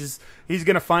he's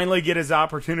going to finally get his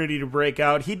opportunity to break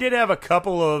out. He did have a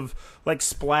couple of like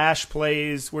splash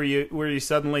plays where you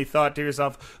suddenly thought to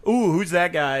yourself, "Ooh, who's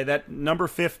that guy? That number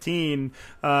 15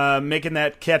 making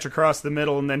that catch across the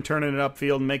middle and then turning it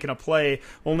upfield and making a play."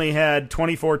 Only had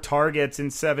 24 targets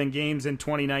in 7 games in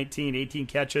 2019, 18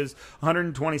 catches,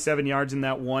 127 yards in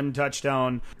that one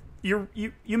touchdown. You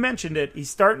mentioned it. He's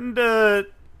starting to.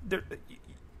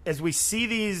 As we see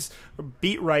these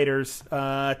beat writers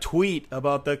tweet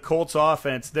about the Colts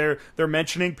offense, they're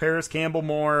mentioning Paris Campbell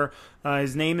more.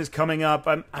 His name is coming up.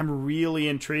 I'm really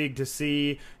intrigued to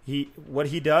see what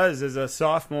he does as a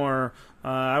sophomore.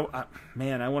 I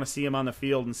want to see him on the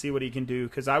field and see what he can do,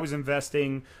 because I was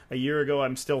investing a year ago.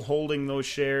 I'm still holding those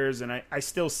shares, and I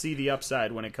still see the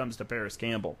upside when it comes to Paris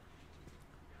Campbell.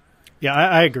 Yeah,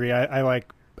 I agree.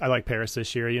 I like Paris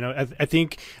this year.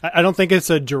 I don't think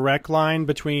it's a direct line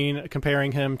between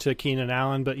comparing him to Keenan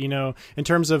Allen, but in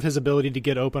terms of his ability to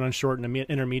get open on short and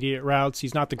intermediate routes,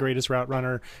 he's not the greatest route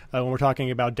runner. When we're talking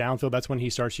about downfield, that's when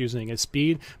he starts using his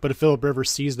speed. But if Phillip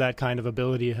Rivers sees that kind of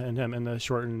ability in him in the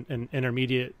short and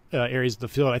intermediate areas of the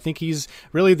field, I think he's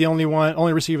really the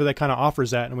only receiver that kind of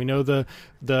offers that. And we know the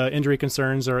injury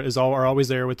concerns are always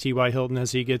there with T.Y. Hilton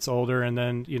as he gets older, and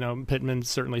then Pittman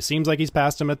certainly seems like he's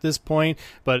past him at this point,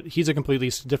 but he's a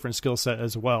completely different skill set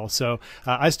as well. So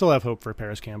I still have hope for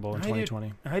Paris Campbell in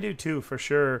 2020. I do too, for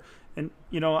sure. And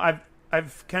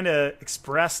I've kind of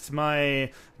expressed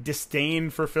my disdain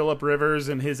for Phillip Rivers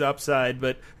and his upside,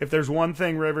 but if there's one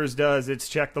thing Rivers does, it's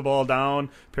check the ball down.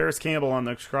 Paris Campbell on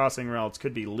the crossing routes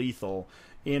could be lethal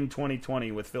in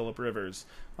 2020 with Phillip Rivers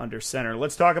under center.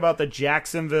 Let's talk about the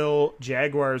Jacksonville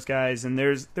Jaguars, guys, and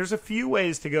there's a few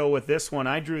ways to go with this one.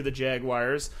 I drew the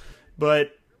Jaguars,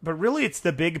 but really it's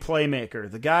the big playmaker,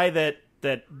 the guy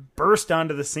that burst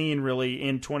onto the scene really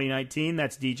in 2019.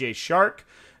 That's DJ Chark.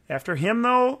 After him,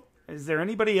 though, is there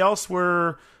anybody else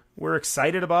we're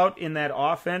excited about in that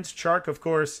offense? Chark, of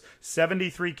course,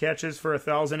 73 catches for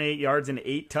 1,008 yards and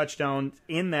 8 touchdowns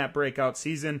in that breakout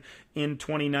season in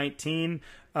 2019.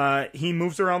 He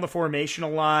moves around the formation a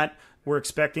lot. We're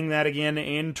expecting that again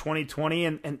in 2020,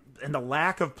 and the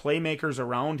lack of playmakers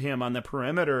around him on the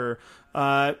perimeter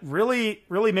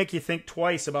really make you think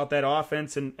twice about that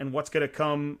offense and what's going to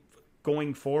come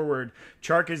going forward.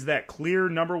 Chark is that clear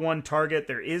number one target.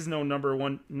 There is no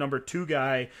number two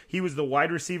guy. He was the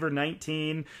wide receiver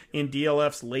 19 in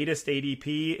DLF's latest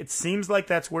ADP. It seems like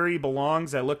that's where he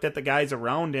belongs. I looked at the guys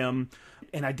around him,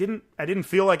 and I didn't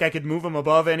feel like I could move him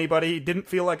above anybody. Didn't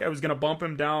feel like I was going to bump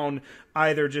him down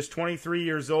either. Just 23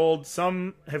 years old.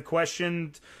 Some have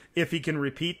questioned if he can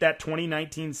repeat that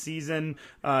 2019 season.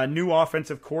 New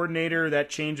offensive coordinator, that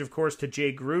change, of course, to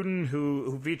Jay Gruden,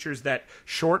 who features that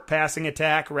short passing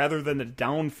attack rather than the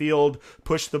downfield,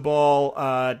 push the ball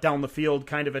down the field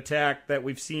kind of attack that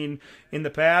we've seen in the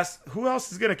past. Who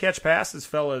else is going to catch passes,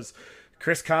 fellas?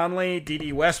 Chris Conley,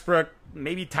 D.D. Westbrook,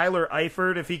 maybe Tyler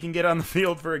Eifert if he can get on the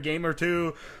field for a game or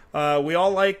two. We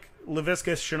all like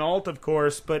Laviska Shenault, of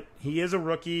course, but he is a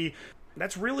rookie.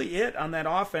 That's really it on that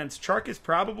offense. Chark is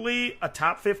probably a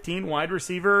top 15 wide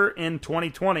receiver in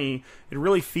 2020. It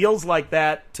really feels like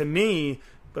that to me,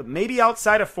 but maybe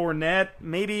outside of Fournette,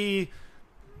 maybe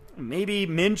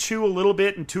Minshew a little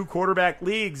bit in 2 quarterback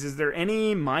leagues. Is there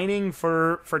any mining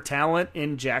for talent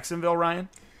in Jacksonville, Ryan?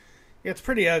 It's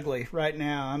pretty ugly right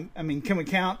now. I mean, can we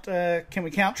count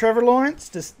Trevor Lawrence?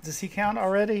 Does he count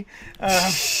already?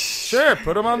 Sure,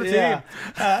 put him on the team.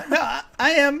 No,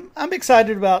 I'm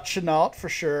excited about Shenault for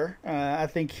sure. I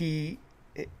think he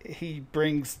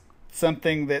brings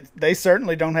something that they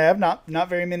certainly don't have. Not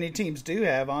very many teams do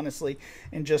have, honestly,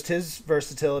 in just his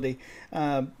versatility.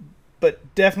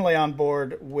 But definitely on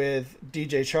board with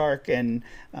DJ Chark, and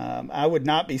I would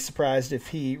not be surprised if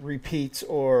he repeats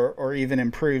or even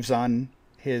improves on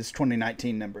his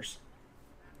 2019 numbers.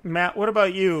 Matt, what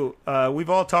about you?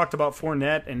 We've all talked about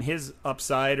Fournette and his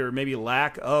upside, or maybe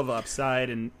lack of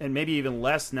upside, and maybe even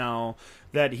less now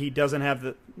that he doesn't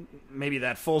have maybe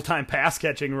that full-time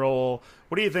pass-catching role.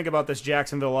 What do you think about this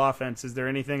Jacksonville offense? Is there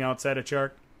anything outside of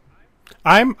Chark?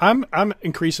 I'm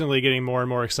increasingly getting more and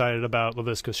more excited about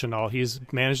Laviska Shenault. He's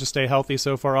managed to stay healthy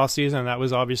so far all season. That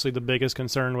was obviously the biggest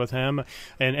concern with him,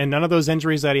 and none of those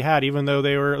injuries that he had, even though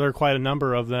there are quite a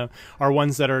number of them, are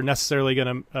ones that are necessarily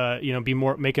going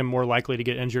to make him more likely to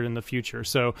get injured in the future.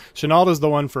 So Shenault is the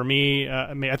one for me.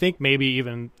 I think maybe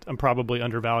even I'm probably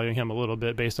undervaluing him a little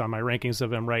bit based on my rankings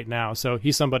of him right now. So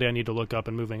he's somebody I need to look up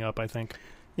and moving up, I think.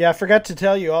 Yeah, I forgot to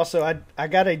tell you also, I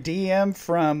got a DM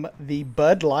from the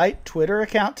Bud Light Twitter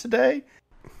account today.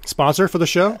 Sponsor for the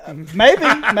show? Maybe.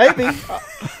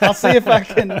 I'll see if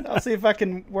I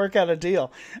can work out a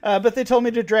deal. But they told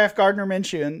me to draft Gardner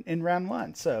Minshew in round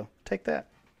 1. So take that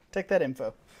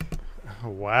info.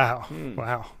 Wow.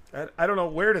 Wow. I don't know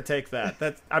where to take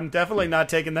that. I'm definitely not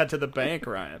taking that to the bank,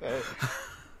 Ryan.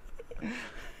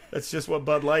 That's just what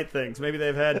Bud Light thinks. Maybe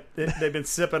they've been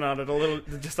sipping on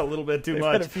it just a little bit too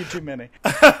much. Had a few too many.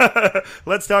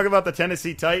 Let's talk about the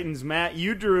Tennessee Titans. Matt,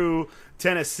 you drew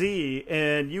Tennessee,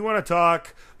 and you want to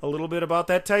talk a little bit about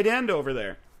that tight end over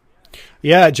there.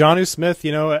 Yeah, Jonnu Smith,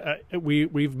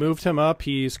 we've moved him up.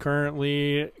 He's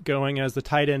currently going as the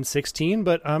tight end 16,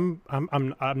 but I'm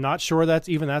not sure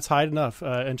that's high enough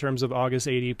in terms of August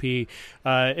ADP.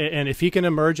 And if he can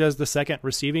emerge as the second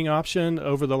receiving option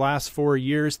over the last 4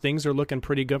 years, things are looking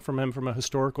pretty good from him from a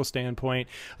historical standpoint.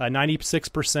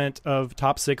 96% of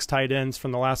top 6 tight ends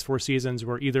from the last 4 seasons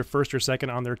were either first or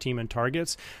second on their team in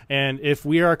targets. And if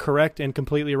we are correct in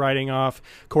completely writing off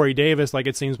Corey Davis, like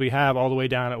it seems we have, all the way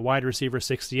down at wide receiver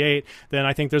 68, then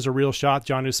I think there's a real shot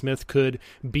Jonnu Smith could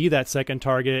be that second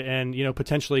target and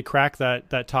potentially crack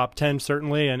that top 10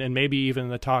 certainly, and maybe even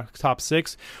the top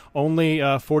 6. Only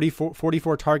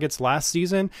 44 targets last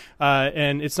season,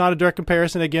 and it's not a direct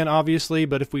comparison again, obviously,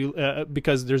 but if we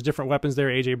because there's different weapons there.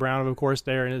 AJ Brown, of course,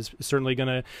 there and is certainly going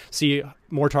to see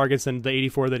more targets than the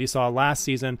 84 that he saw last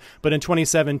season. But in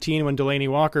 2017, when Delaney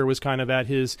Walker was kind of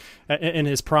in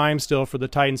his prime still for the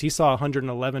Titans, he saw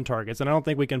 111 targets, and I don't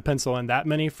think we can pencil in that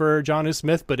many for Jonnu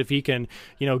Smith. But if he can,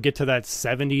 get to that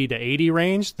 70 to 80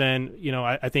 range, then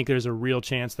I think there's a real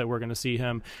chance that we're going to see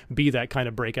him be that kind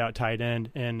of breakout tight end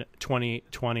in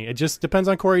 2020. It just depends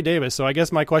on Corey Davis. So I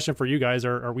guess my question for you guys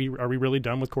are we really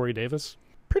done with Corey Davis?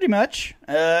 Pretty much.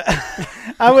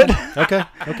 I would. Okay.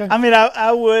 I mean,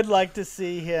 I would like to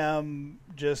see him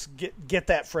just get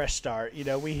that fresh start.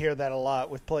 We hear that a lot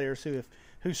with players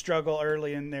who struggle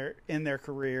early in their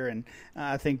career, and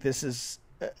I think this is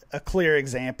a clear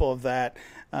example of that.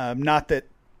 Not that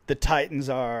the Titans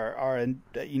are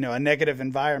a negative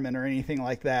environment or anything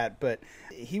like that, but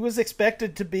he was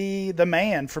expected to be the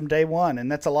man from day one,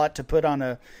 and that's a lot to put on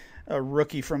a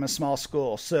rookie from a small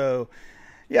school. So,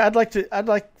 yeah, I'd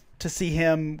like to see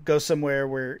him go somewhere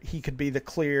where he could be the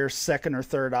clear second or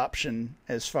third option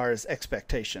as far as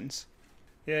expectations.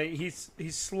 Yeah, he's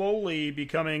slowly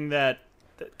becoming that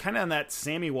kind of on that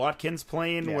Sammy Watkins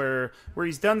plane where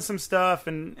he's done some stuff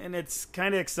and it's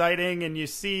kind of exciting, and you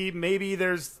see maybe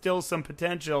there's still some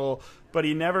potential, but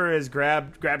he never has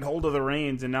grabbed hold of the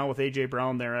reins. And now with A.J.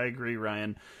 Brown there, I agree,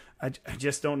 Ryan. I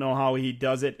just don't know how he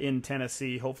does it in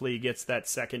Tennessee. Hopefully he gets that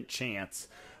second chance.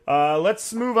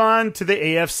 Let's move on to the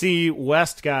AFC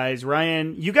West, guys.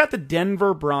 Ryan, you got the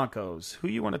Denver Broncos. Who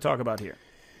you want to talk about here?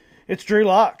 It's Drew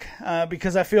Lock,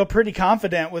 because I feel pretty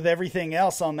confident with everything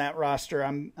else on that roster.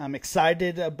 I'm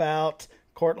excited about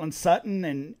Cortland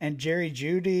Sutton and Jerry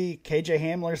Jeudy. KJ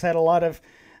Hamler's had a lot of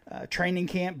training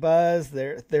camp buzz.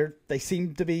 They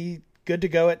seem to be good to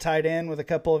go at tight end with a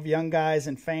couple of young guys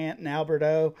in Fant and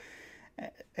Alberto.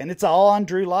 And it's all on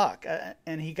Drew Lock.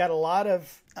 And he got a lot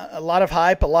of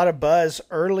hype, a lot of buzz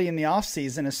early in the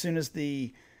offseason as soon as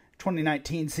the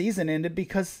 2019 season ended,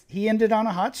 because he ended on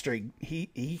a hot streak.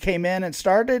 He came in and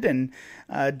started, and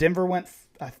Denver went,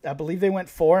 I believe they went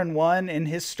 4-1 in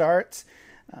his starts.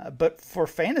 But for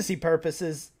fantasy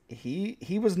purposes,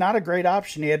 he was not a great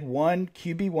option. He had one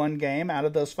QB1 game out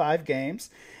of those 5 games.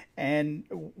 And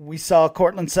we saw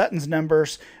Cortland Sutton's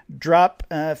numbers drop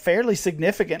fairly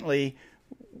significantly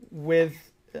with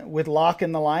Locke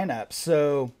in the lineup.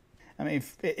 So, I mean,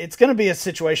 it's going to be a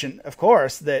situation, of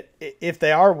course, that if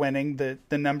they are winning,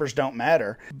 the numbers don't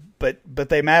matter, but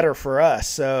they matter for us.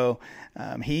 So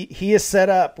he is set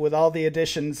up with all the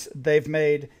additions they've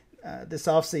made this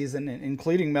offseason,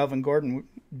 including Melvin Gordon,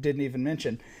 didn't even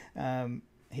mention.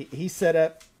 He's set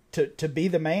up to be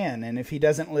the man, and if he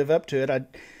doesn't live up to it,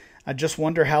 I just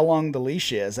wonder how long the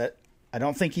leash is. I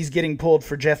don't think he's getting pulled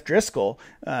for Jeff Driscoll,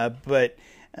 but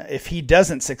if he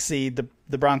doesn't succeed,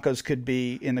 the Broncos could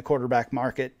be in the quarterback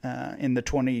market in the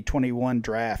 2021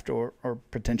 draft or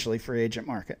potentially free agent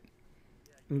market.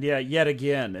 Yeah, yet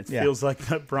again, it feels like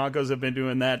the Broncos have been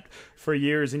doing that for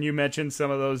years. And you mentioned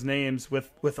some of those names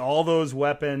with all those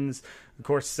weapons. Of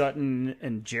course, Sutton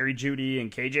and Jerry Jeudy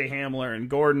and KJ Hamler and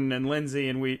Gordon and Lindsey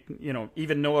and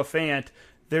even Noah Fant.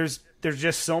 There's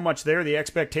just so much there. The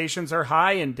expectations are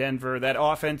high in Denver. That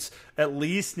offense at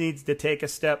least needs to take a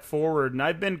step forward. And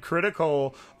I've been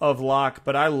critical of Locke,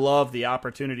 but I love the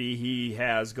opportunity he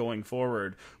has going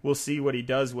forward. We'll see what he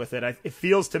does with it. It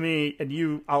feels to me, and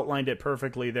you outlined it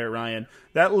perfectly there, Ryan,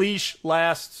 that leash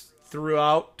lasts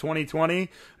throughout 2020.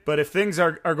 But if things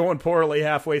are going poorly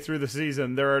halfway through the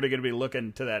season, they're already going to be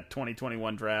looking to that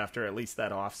 2021 draft, or at least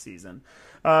that off season.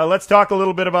 Let's talk a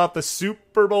little bit about the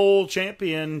Super Bowl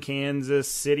champion Kansas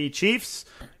City Chiefs.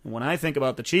 When I think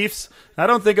about the Chiefs, I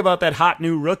don't think about that hot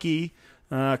new rookie,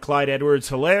 Clyde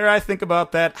Edwards-Helaire. I think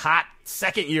about that hot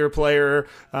second-year player,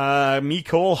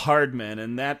 Mecole Hardman,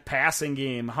 and that passing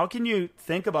game. How can you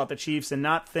think about the Chiefs and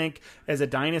not think, as a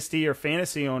dynasty or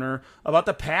fantasy owner, about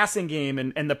the passing game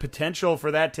and the potential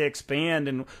for that to expand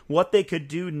and what they could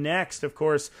do next, of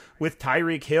course, with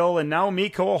Tyreek Hill and now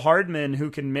Mecole Hardman, who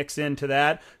can mix into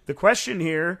that. The question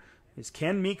here is,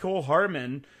 can Mecole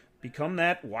Hardman become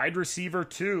that wide receiver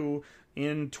 2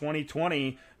 in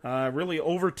 2020, really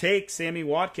overtake Sammy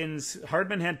Watkins?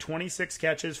 Hardman had 26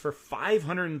 catches for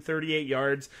 538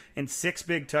 yards and 6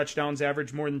 big touchdowns,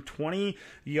 averaged more than 20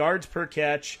 yards per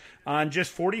catch on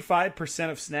just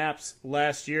 45% of snaps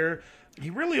last year. He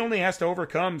really only has to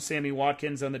overcome Sammy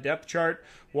Watkins on the depth chart.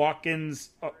 Watkins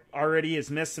already has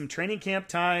missed some training camp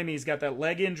time. He's got that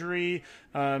leg injury.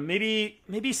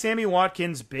 Maybe Sammy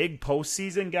Watkins' big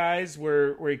postseason, guys,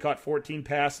 where he caught 14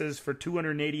 passes for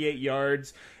 288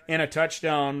 yards and a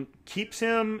touchdown, keeps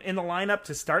him in the lineup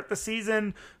to start the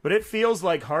season. But it feels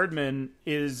like Hardman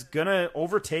is going to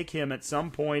overtake him at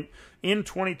some point in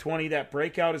 2020. That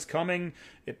breakout is coming.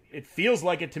 It feels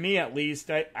like it to me, at least.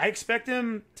 I expect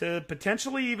him to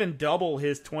potentially even double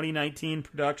his 2019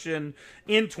 production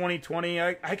in 2020.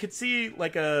 I could see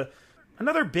like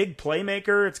another big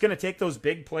playmaker. It's going to take those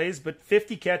big plays, but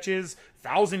 50 catches,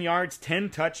 1,000 yards, 10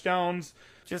 touchdowns.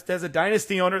 Just as a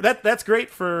dynasty owner, that's great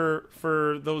for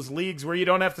those leagues where you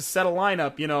don't have to set a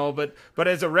lineup, But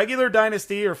as a regular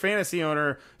dynasty or fantasy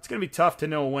owner, it's going to be tough to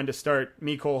know when to start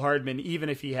Mecole Hardman, even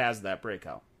if he has that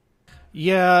breakout.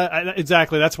 Yeah,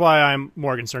 exactly. That's why I'm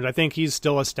more concerned. I think he's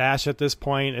still a stash at this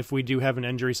point. If we do have an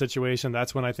injury situation,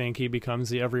 that's when I think he becomes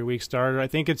the every week starter. I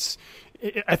think that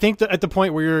at the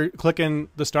point where you're clicking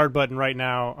the start button right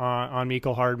now on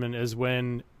Mecole Hardman is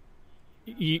when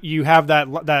you have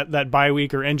that bye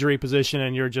week or injury position,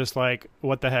 and you're just like,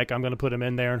 what the heck? I'm going to put him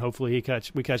in there, and hopefully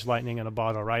we catch lightning in a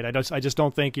bottle, right? I just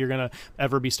don't think you're going to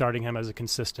ever be starting him as a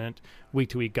consistent week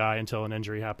to week guy until an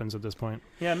injury happens at this point.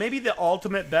 Yeah, maybe the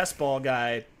ultimate best ball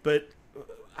guy, but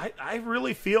I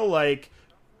really feel like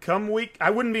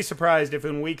I wouldn't be surprised if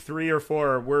in week 3 or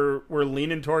 4 we're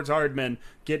leaning towards Hardman,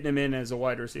 getting him in as a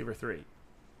wide receiver 3.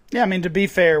 Yeah, I mean, to be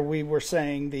fair, we were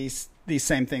saying these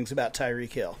same things about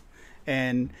Tyreek Hill.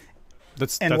 And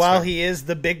that's while fair. he is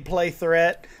the big play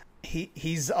threat,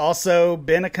 he's also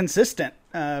been a consistent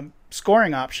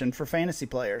scoring option for fantasy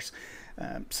players.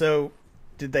 So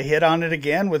did they hit on it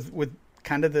again with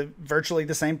kind of virtually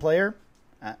the same player?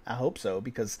 I hope so,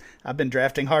 because I've been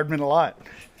drafting Hardman a lot.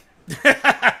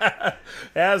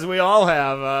 As we all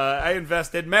have. I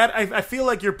invested. Matt, I feel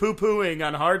like you're poo-pooing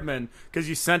on Hardman because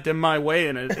you sent him my way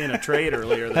in a trade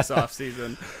earlier this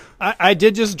offseason. I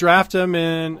did just draft him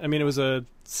in. I mean, it was a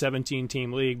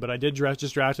 17-team league, but I did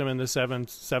just draft him in the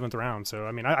seventh round. So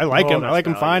I mean, I like him. I like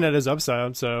him fine at his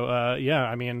upside. So yeah,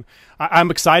 I mean,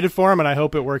 I'm excited for him, and I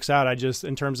hope it works out. I just,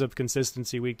 in terms of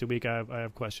consistency week to week, I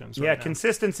have questions. Yeah,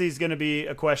 consistency is going to be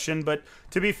a question, but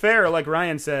to be fair, like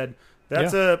Ryan said,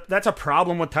 that's a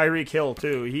problem with Tyreek Hill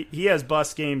too. He has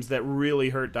bust games that really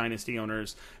hurt dynasty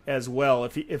owners as well.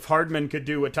 If Hardman could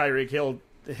do what Tyreek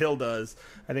Hill does,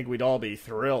 I think we'd all be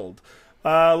thrilled.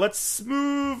 Let's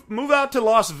move out to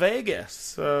Las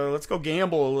Vegas. Let's go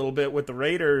gamble a little bit with the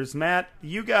Raiders. Matt,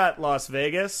 you got Las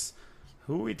Vegas.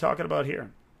 Who are we talking about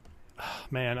here?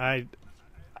 Man,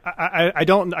 I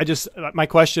don't. I just, my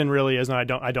question really is,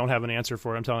 and I don't have an answer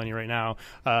for it. I'm telling you right now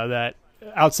that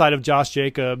outside of Josh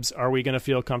Jacobs, are we going to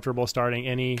feel comfortable starting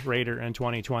any Raider in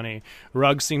 2020?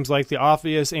 Ruggs seems like the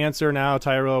obvious answer now.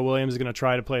 Tyrell Williams is going to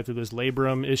try to play through this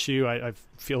labrum issue. I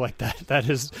feel like that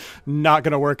is not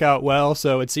going to work out well,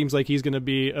 so it seems like he's going to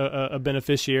be a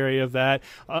beneficiary of that.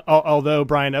 Although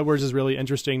Bryan Edwards is really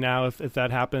interesting now if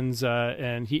that happens,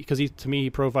 and because to me he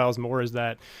profiles more as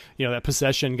that, that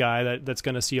possession guy that's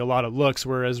going to see a lot of looks,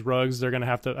 whereas Ruggs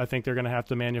I think they're going to have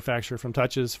to manufacture from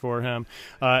touches for him.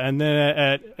 And then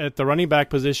at the running back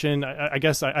position, I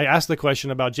guess I asked the question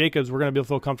about Jacobs. We're going to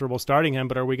feel comfortable starting him,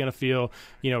 but are we going to feel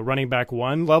running back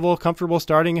one level comfortable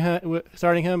starting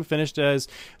him? Finished as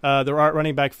the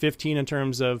running back 15 in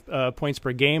terms of points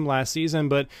per game last season,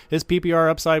 but his PPR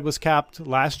upside was capped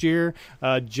last year,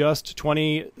 just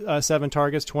 27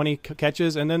 targets, 20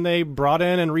 catches, and then they brought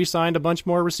in and re-signed a bunch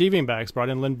more receiving backs. Brought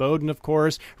in Lynn Bowden, of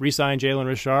course, re-signed Jalen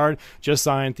Richard, just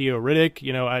signed Theo Riddick.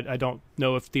 I don't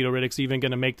know if Theo Riddick's even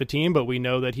going to make the team, but we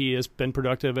know that he has been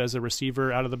productive as a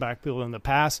receiver out of the backfield in the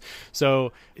past.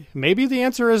 So maybe the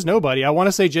answer is nobody. I want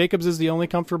to say Jacobs is the only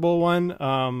comfortable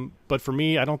one, but for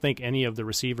me, I don't think any of the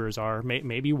receivers are.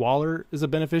 Maybe Waller is a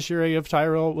beneficiary of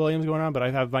Tyrell Williams going on, but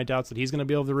I have my doubts that he's going to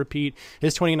be able to repeat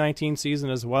his 2019 season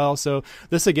as well. So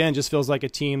this, again, just feels like a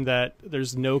team that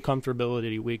there's no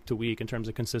comfortability week to week in terms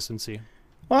of consistency.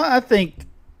 Well,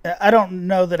 I don't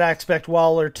know that I expect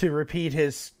Waller to repeat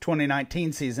his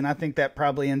 2019 season. I think that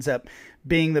probably ends up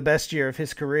being the best year of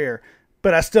his career.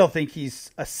 But I still think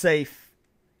he's a safe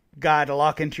guy to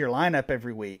lock into your lineup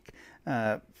every week,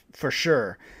 for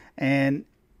sure. And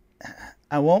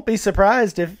I won't be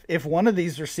surprised if one of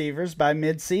these receivers by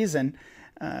mid-season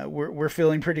we're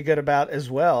feeling pretty good about as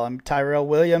well. Tyrell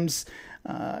Williams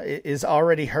is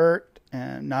already hurt.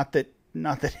 Not that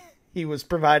he was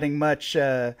providing much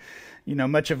of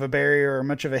a barrier or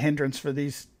much of a hindrance for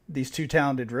these two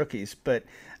talented rookies. But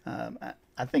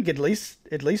I think at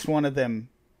least one of them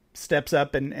steps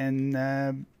up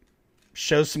and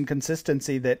shows some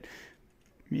consistency that,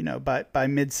 by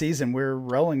mid-season we're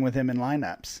rolling with him in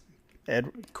lineups.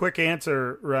 Quick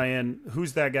answer, Ryan.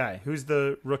 Who's that guy? Who's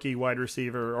the rookie wide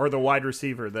receiver or the wide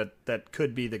receiver that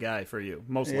could be the guy for you?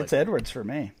 Most likely. It's Edwards for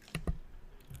me.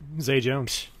 Zay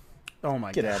Jones. Oh my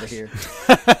god! Get out of here.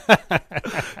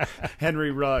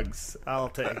 Henry Ruggs. I'll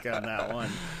take on that one.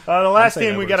 The last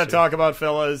team we got to talk about,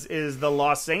 fellas, is the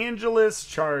Los Angeles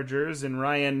Chargers. And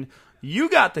Ryan, you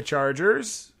got the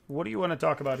Chargers. What do you want to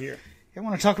talk about here? I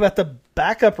want to talk about the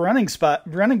backup running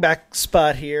back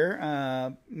spot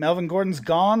here. Melvin Gordon's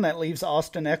gone. That leaves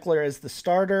Austin Eckler as the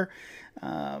starter.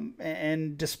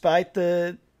 And despite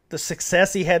the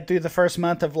success he had through the first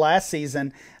month of last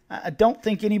season, I don't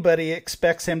think anybody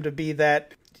expects him to be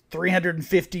that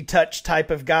 350 touch type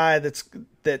of guy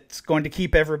that's going to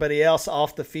keep everybody else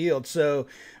off the field. So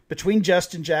between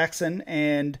Justin Jackson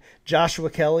and Joshua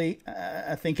Kelly,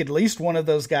 I think at least one of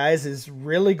those guys is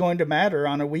really going to matter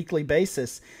on a weekly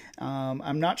basis.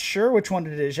 I'm not sure which one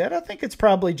it is yet. I think it's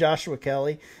probably Joshua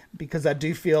Kelly, because I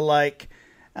feel like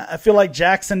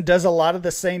Jackson does a lot of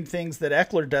the same things that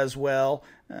Eckler does well,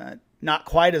 not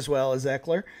quite as well as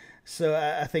Eckler. So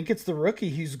I think it's the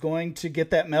rookie who's going to get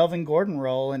that Melvin Gordon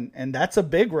role, and that's a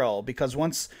big role, because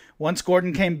once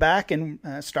Gordon came back and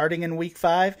starting in Week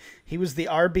 5, he was the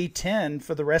RB10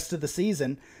 for the rest of the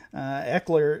season.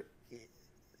 Eckler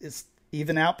is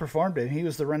even outperformed him. He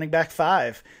was the running back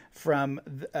 5 from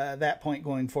that point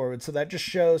going forward. So that just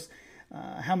shows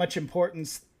how much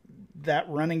importance that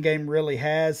running game really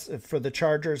has for the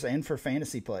Chargers and for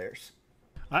fantasy players.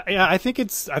 I think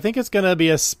it's going to be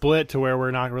a split to where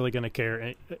we're not really going to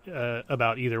care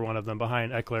about either one of them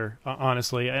behind Eckler,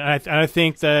 honestly. And I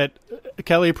think that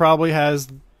Kelly probably has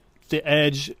the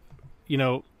edge,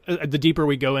 the deeper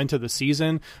we go into the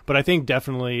season, but I think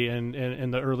definitely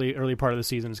in the early part of the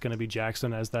season is going to be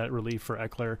Jackson as that relief for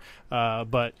Eckler.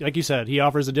 But like you said, he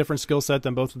offers a different skill set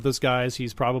than both of those guys.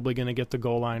 He's probably going to get the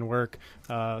goal line work.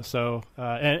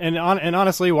 And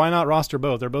honestly, why not roster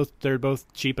both? They're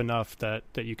both cheap enough that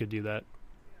you could do that.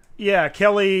 Yeah,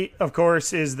 Kelly, of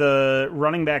course, is the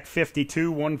running back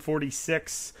 52,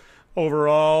 146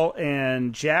 overall,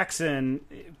 and Jackson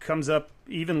comes up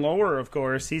even lower, of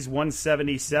course. He's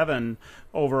 177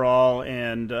 overall,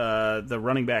 and the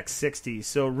running back 60.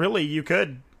 So really, you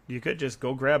could just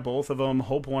go grab both of them,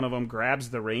 hope one of them grabs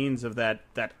the reins of that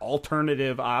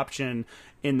alternative option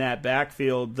in that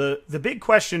backfield. The big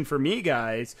question for me,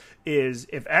 guys, is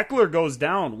if Eckler goes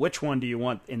down, which one do you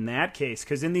want in that case?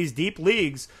 Because in these deep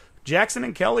leagues, Jackson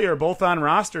and Kelly are both on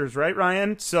rosters, right,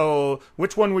 Ryan? So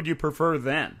which one would you prefer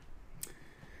then?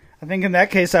 I think in that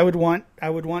case, I would want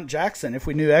Jackson if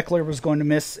we knew Eckler was going to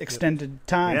miss extended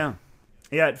time.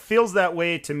 Yeah, it feels that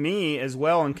way to me as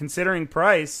well. And considering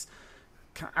price,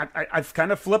 I've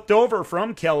kind of flipped over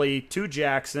from Kelly to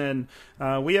Jackson.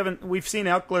 We've seen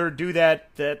Eckler do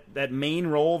that main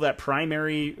role, that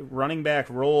primary running back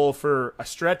role for a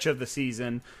stretch of the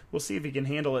season. We'll see if he can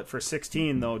handle it for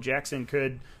 16, though. Jackson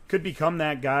could become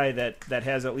that guy that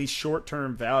has at least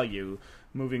short-term value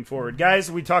moving forward. Guys,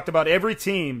 we talked about every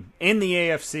team in the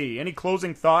AFC. Any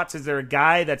closing thoughts? Is there a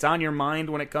guy that's on your mind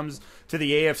when it comes to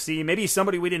the AFC? Maybe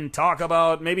somebody we didn't talk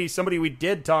about. Maybe somebody we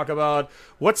did talk about.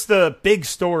 What's the big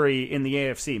story in the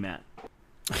AFC, Matt?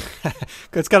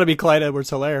 It's got to be Clyde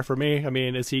Edwards-Helaire for me. I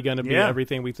mean, is he going to be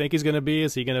everything we think he's going to be?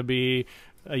 Is he going to be,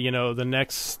 the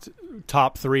next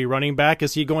top 3 running back?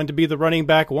 Is he going to be the running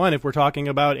back 1 if we're talking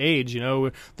about age?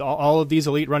 All of these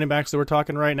elite running backs that we're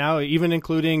talking right now, even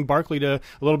including Barkley to a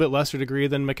little bit lesser degree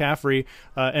than McCaffrey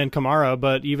and Kamara,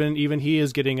 but even he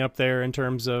is getting up there in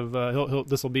terms of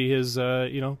this will be his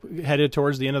headed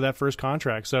towards the end of that first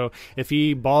contract. So if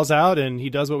he balls out and he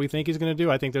does what we think he's going to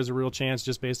do, I think there's a real chance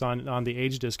just based on the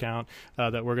age discount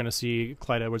that we're going to see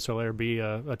Clyde Edwards-Helaire be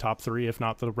a top 3, if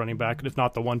not the running back, if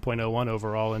not the 1.01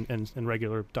 overall in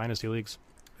regular dynasty leagues.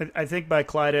 I think by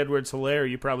Clyde Edwards-Helaire,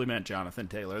 you probably meant Jonathan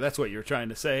Taylor. That's what you're trying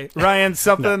to say, Ryan.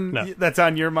 Something No. that's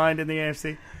on your mind in the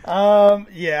AFC?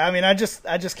 Yeah. I mean, I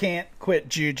just can't quit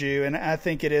Juju, and I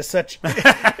think it is such.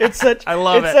 It's such. I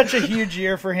love it. Such a huge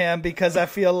year for him because I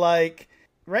feel like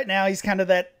right now he's kind of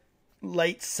that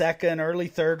late second, early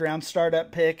third round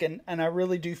startup pick, and I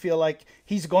really do feel like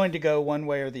he's going to go one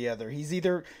way or the other. He's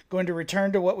either going to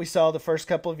return to what we saw the first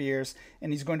couple of years,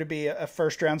 and he's going to be a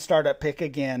first round startup pick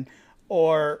again,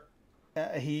 or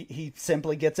he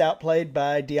simply gets outplayed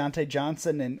by Deontay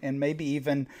Johnson and maybe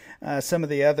even some of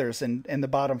the others, and the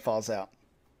bottom falls out.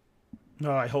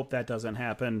 No, I hope that doesn't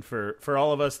happen for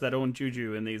all of us that own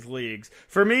Juju in these leagues.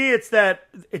 For me, it's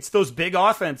those big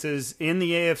offenses in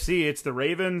the AFC. It's the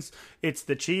Ravens, it's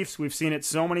the Chiefs. We've seen it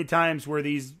so many times where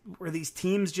these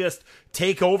teams just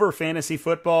take over fantasy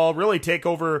football, really take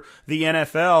over the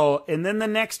NFL, and then the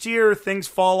next year things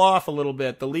fall off a little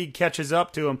bit. The league catches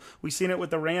up to them. We've seen it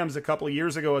with the Rams a couple of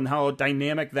years ago and how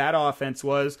dynamic that offense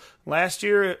was. Last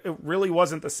year, it really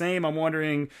wasn't the same. I'm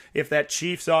wondering if that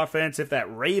Chiefs offense, if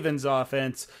that Ravens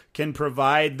offense can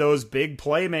provide those big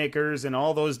playmakers and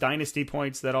all those dynasty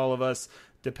points that all of us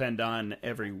depend on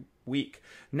every week.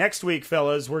 Next week,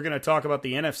 fellas, we're going to talk about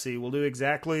the NFC. We'll do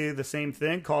exactly the same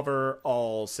thing, cover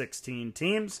all 16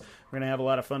 teams. We're going to have a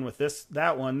lot of fun with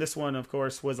that one. This one, of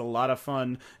course, was a lot of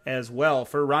fun as well.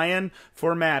 For Ryan,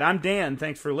 for Matt, I'm Dan.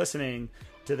 Thanks for listening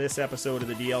to this episode of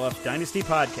the DLF Dynasty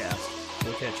Podcast.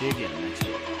 We'll catch you again next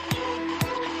week.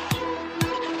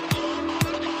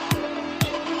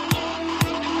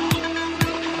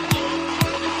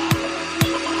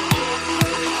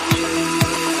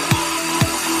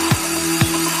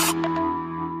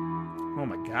 Oh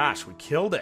my gosh, we killed it.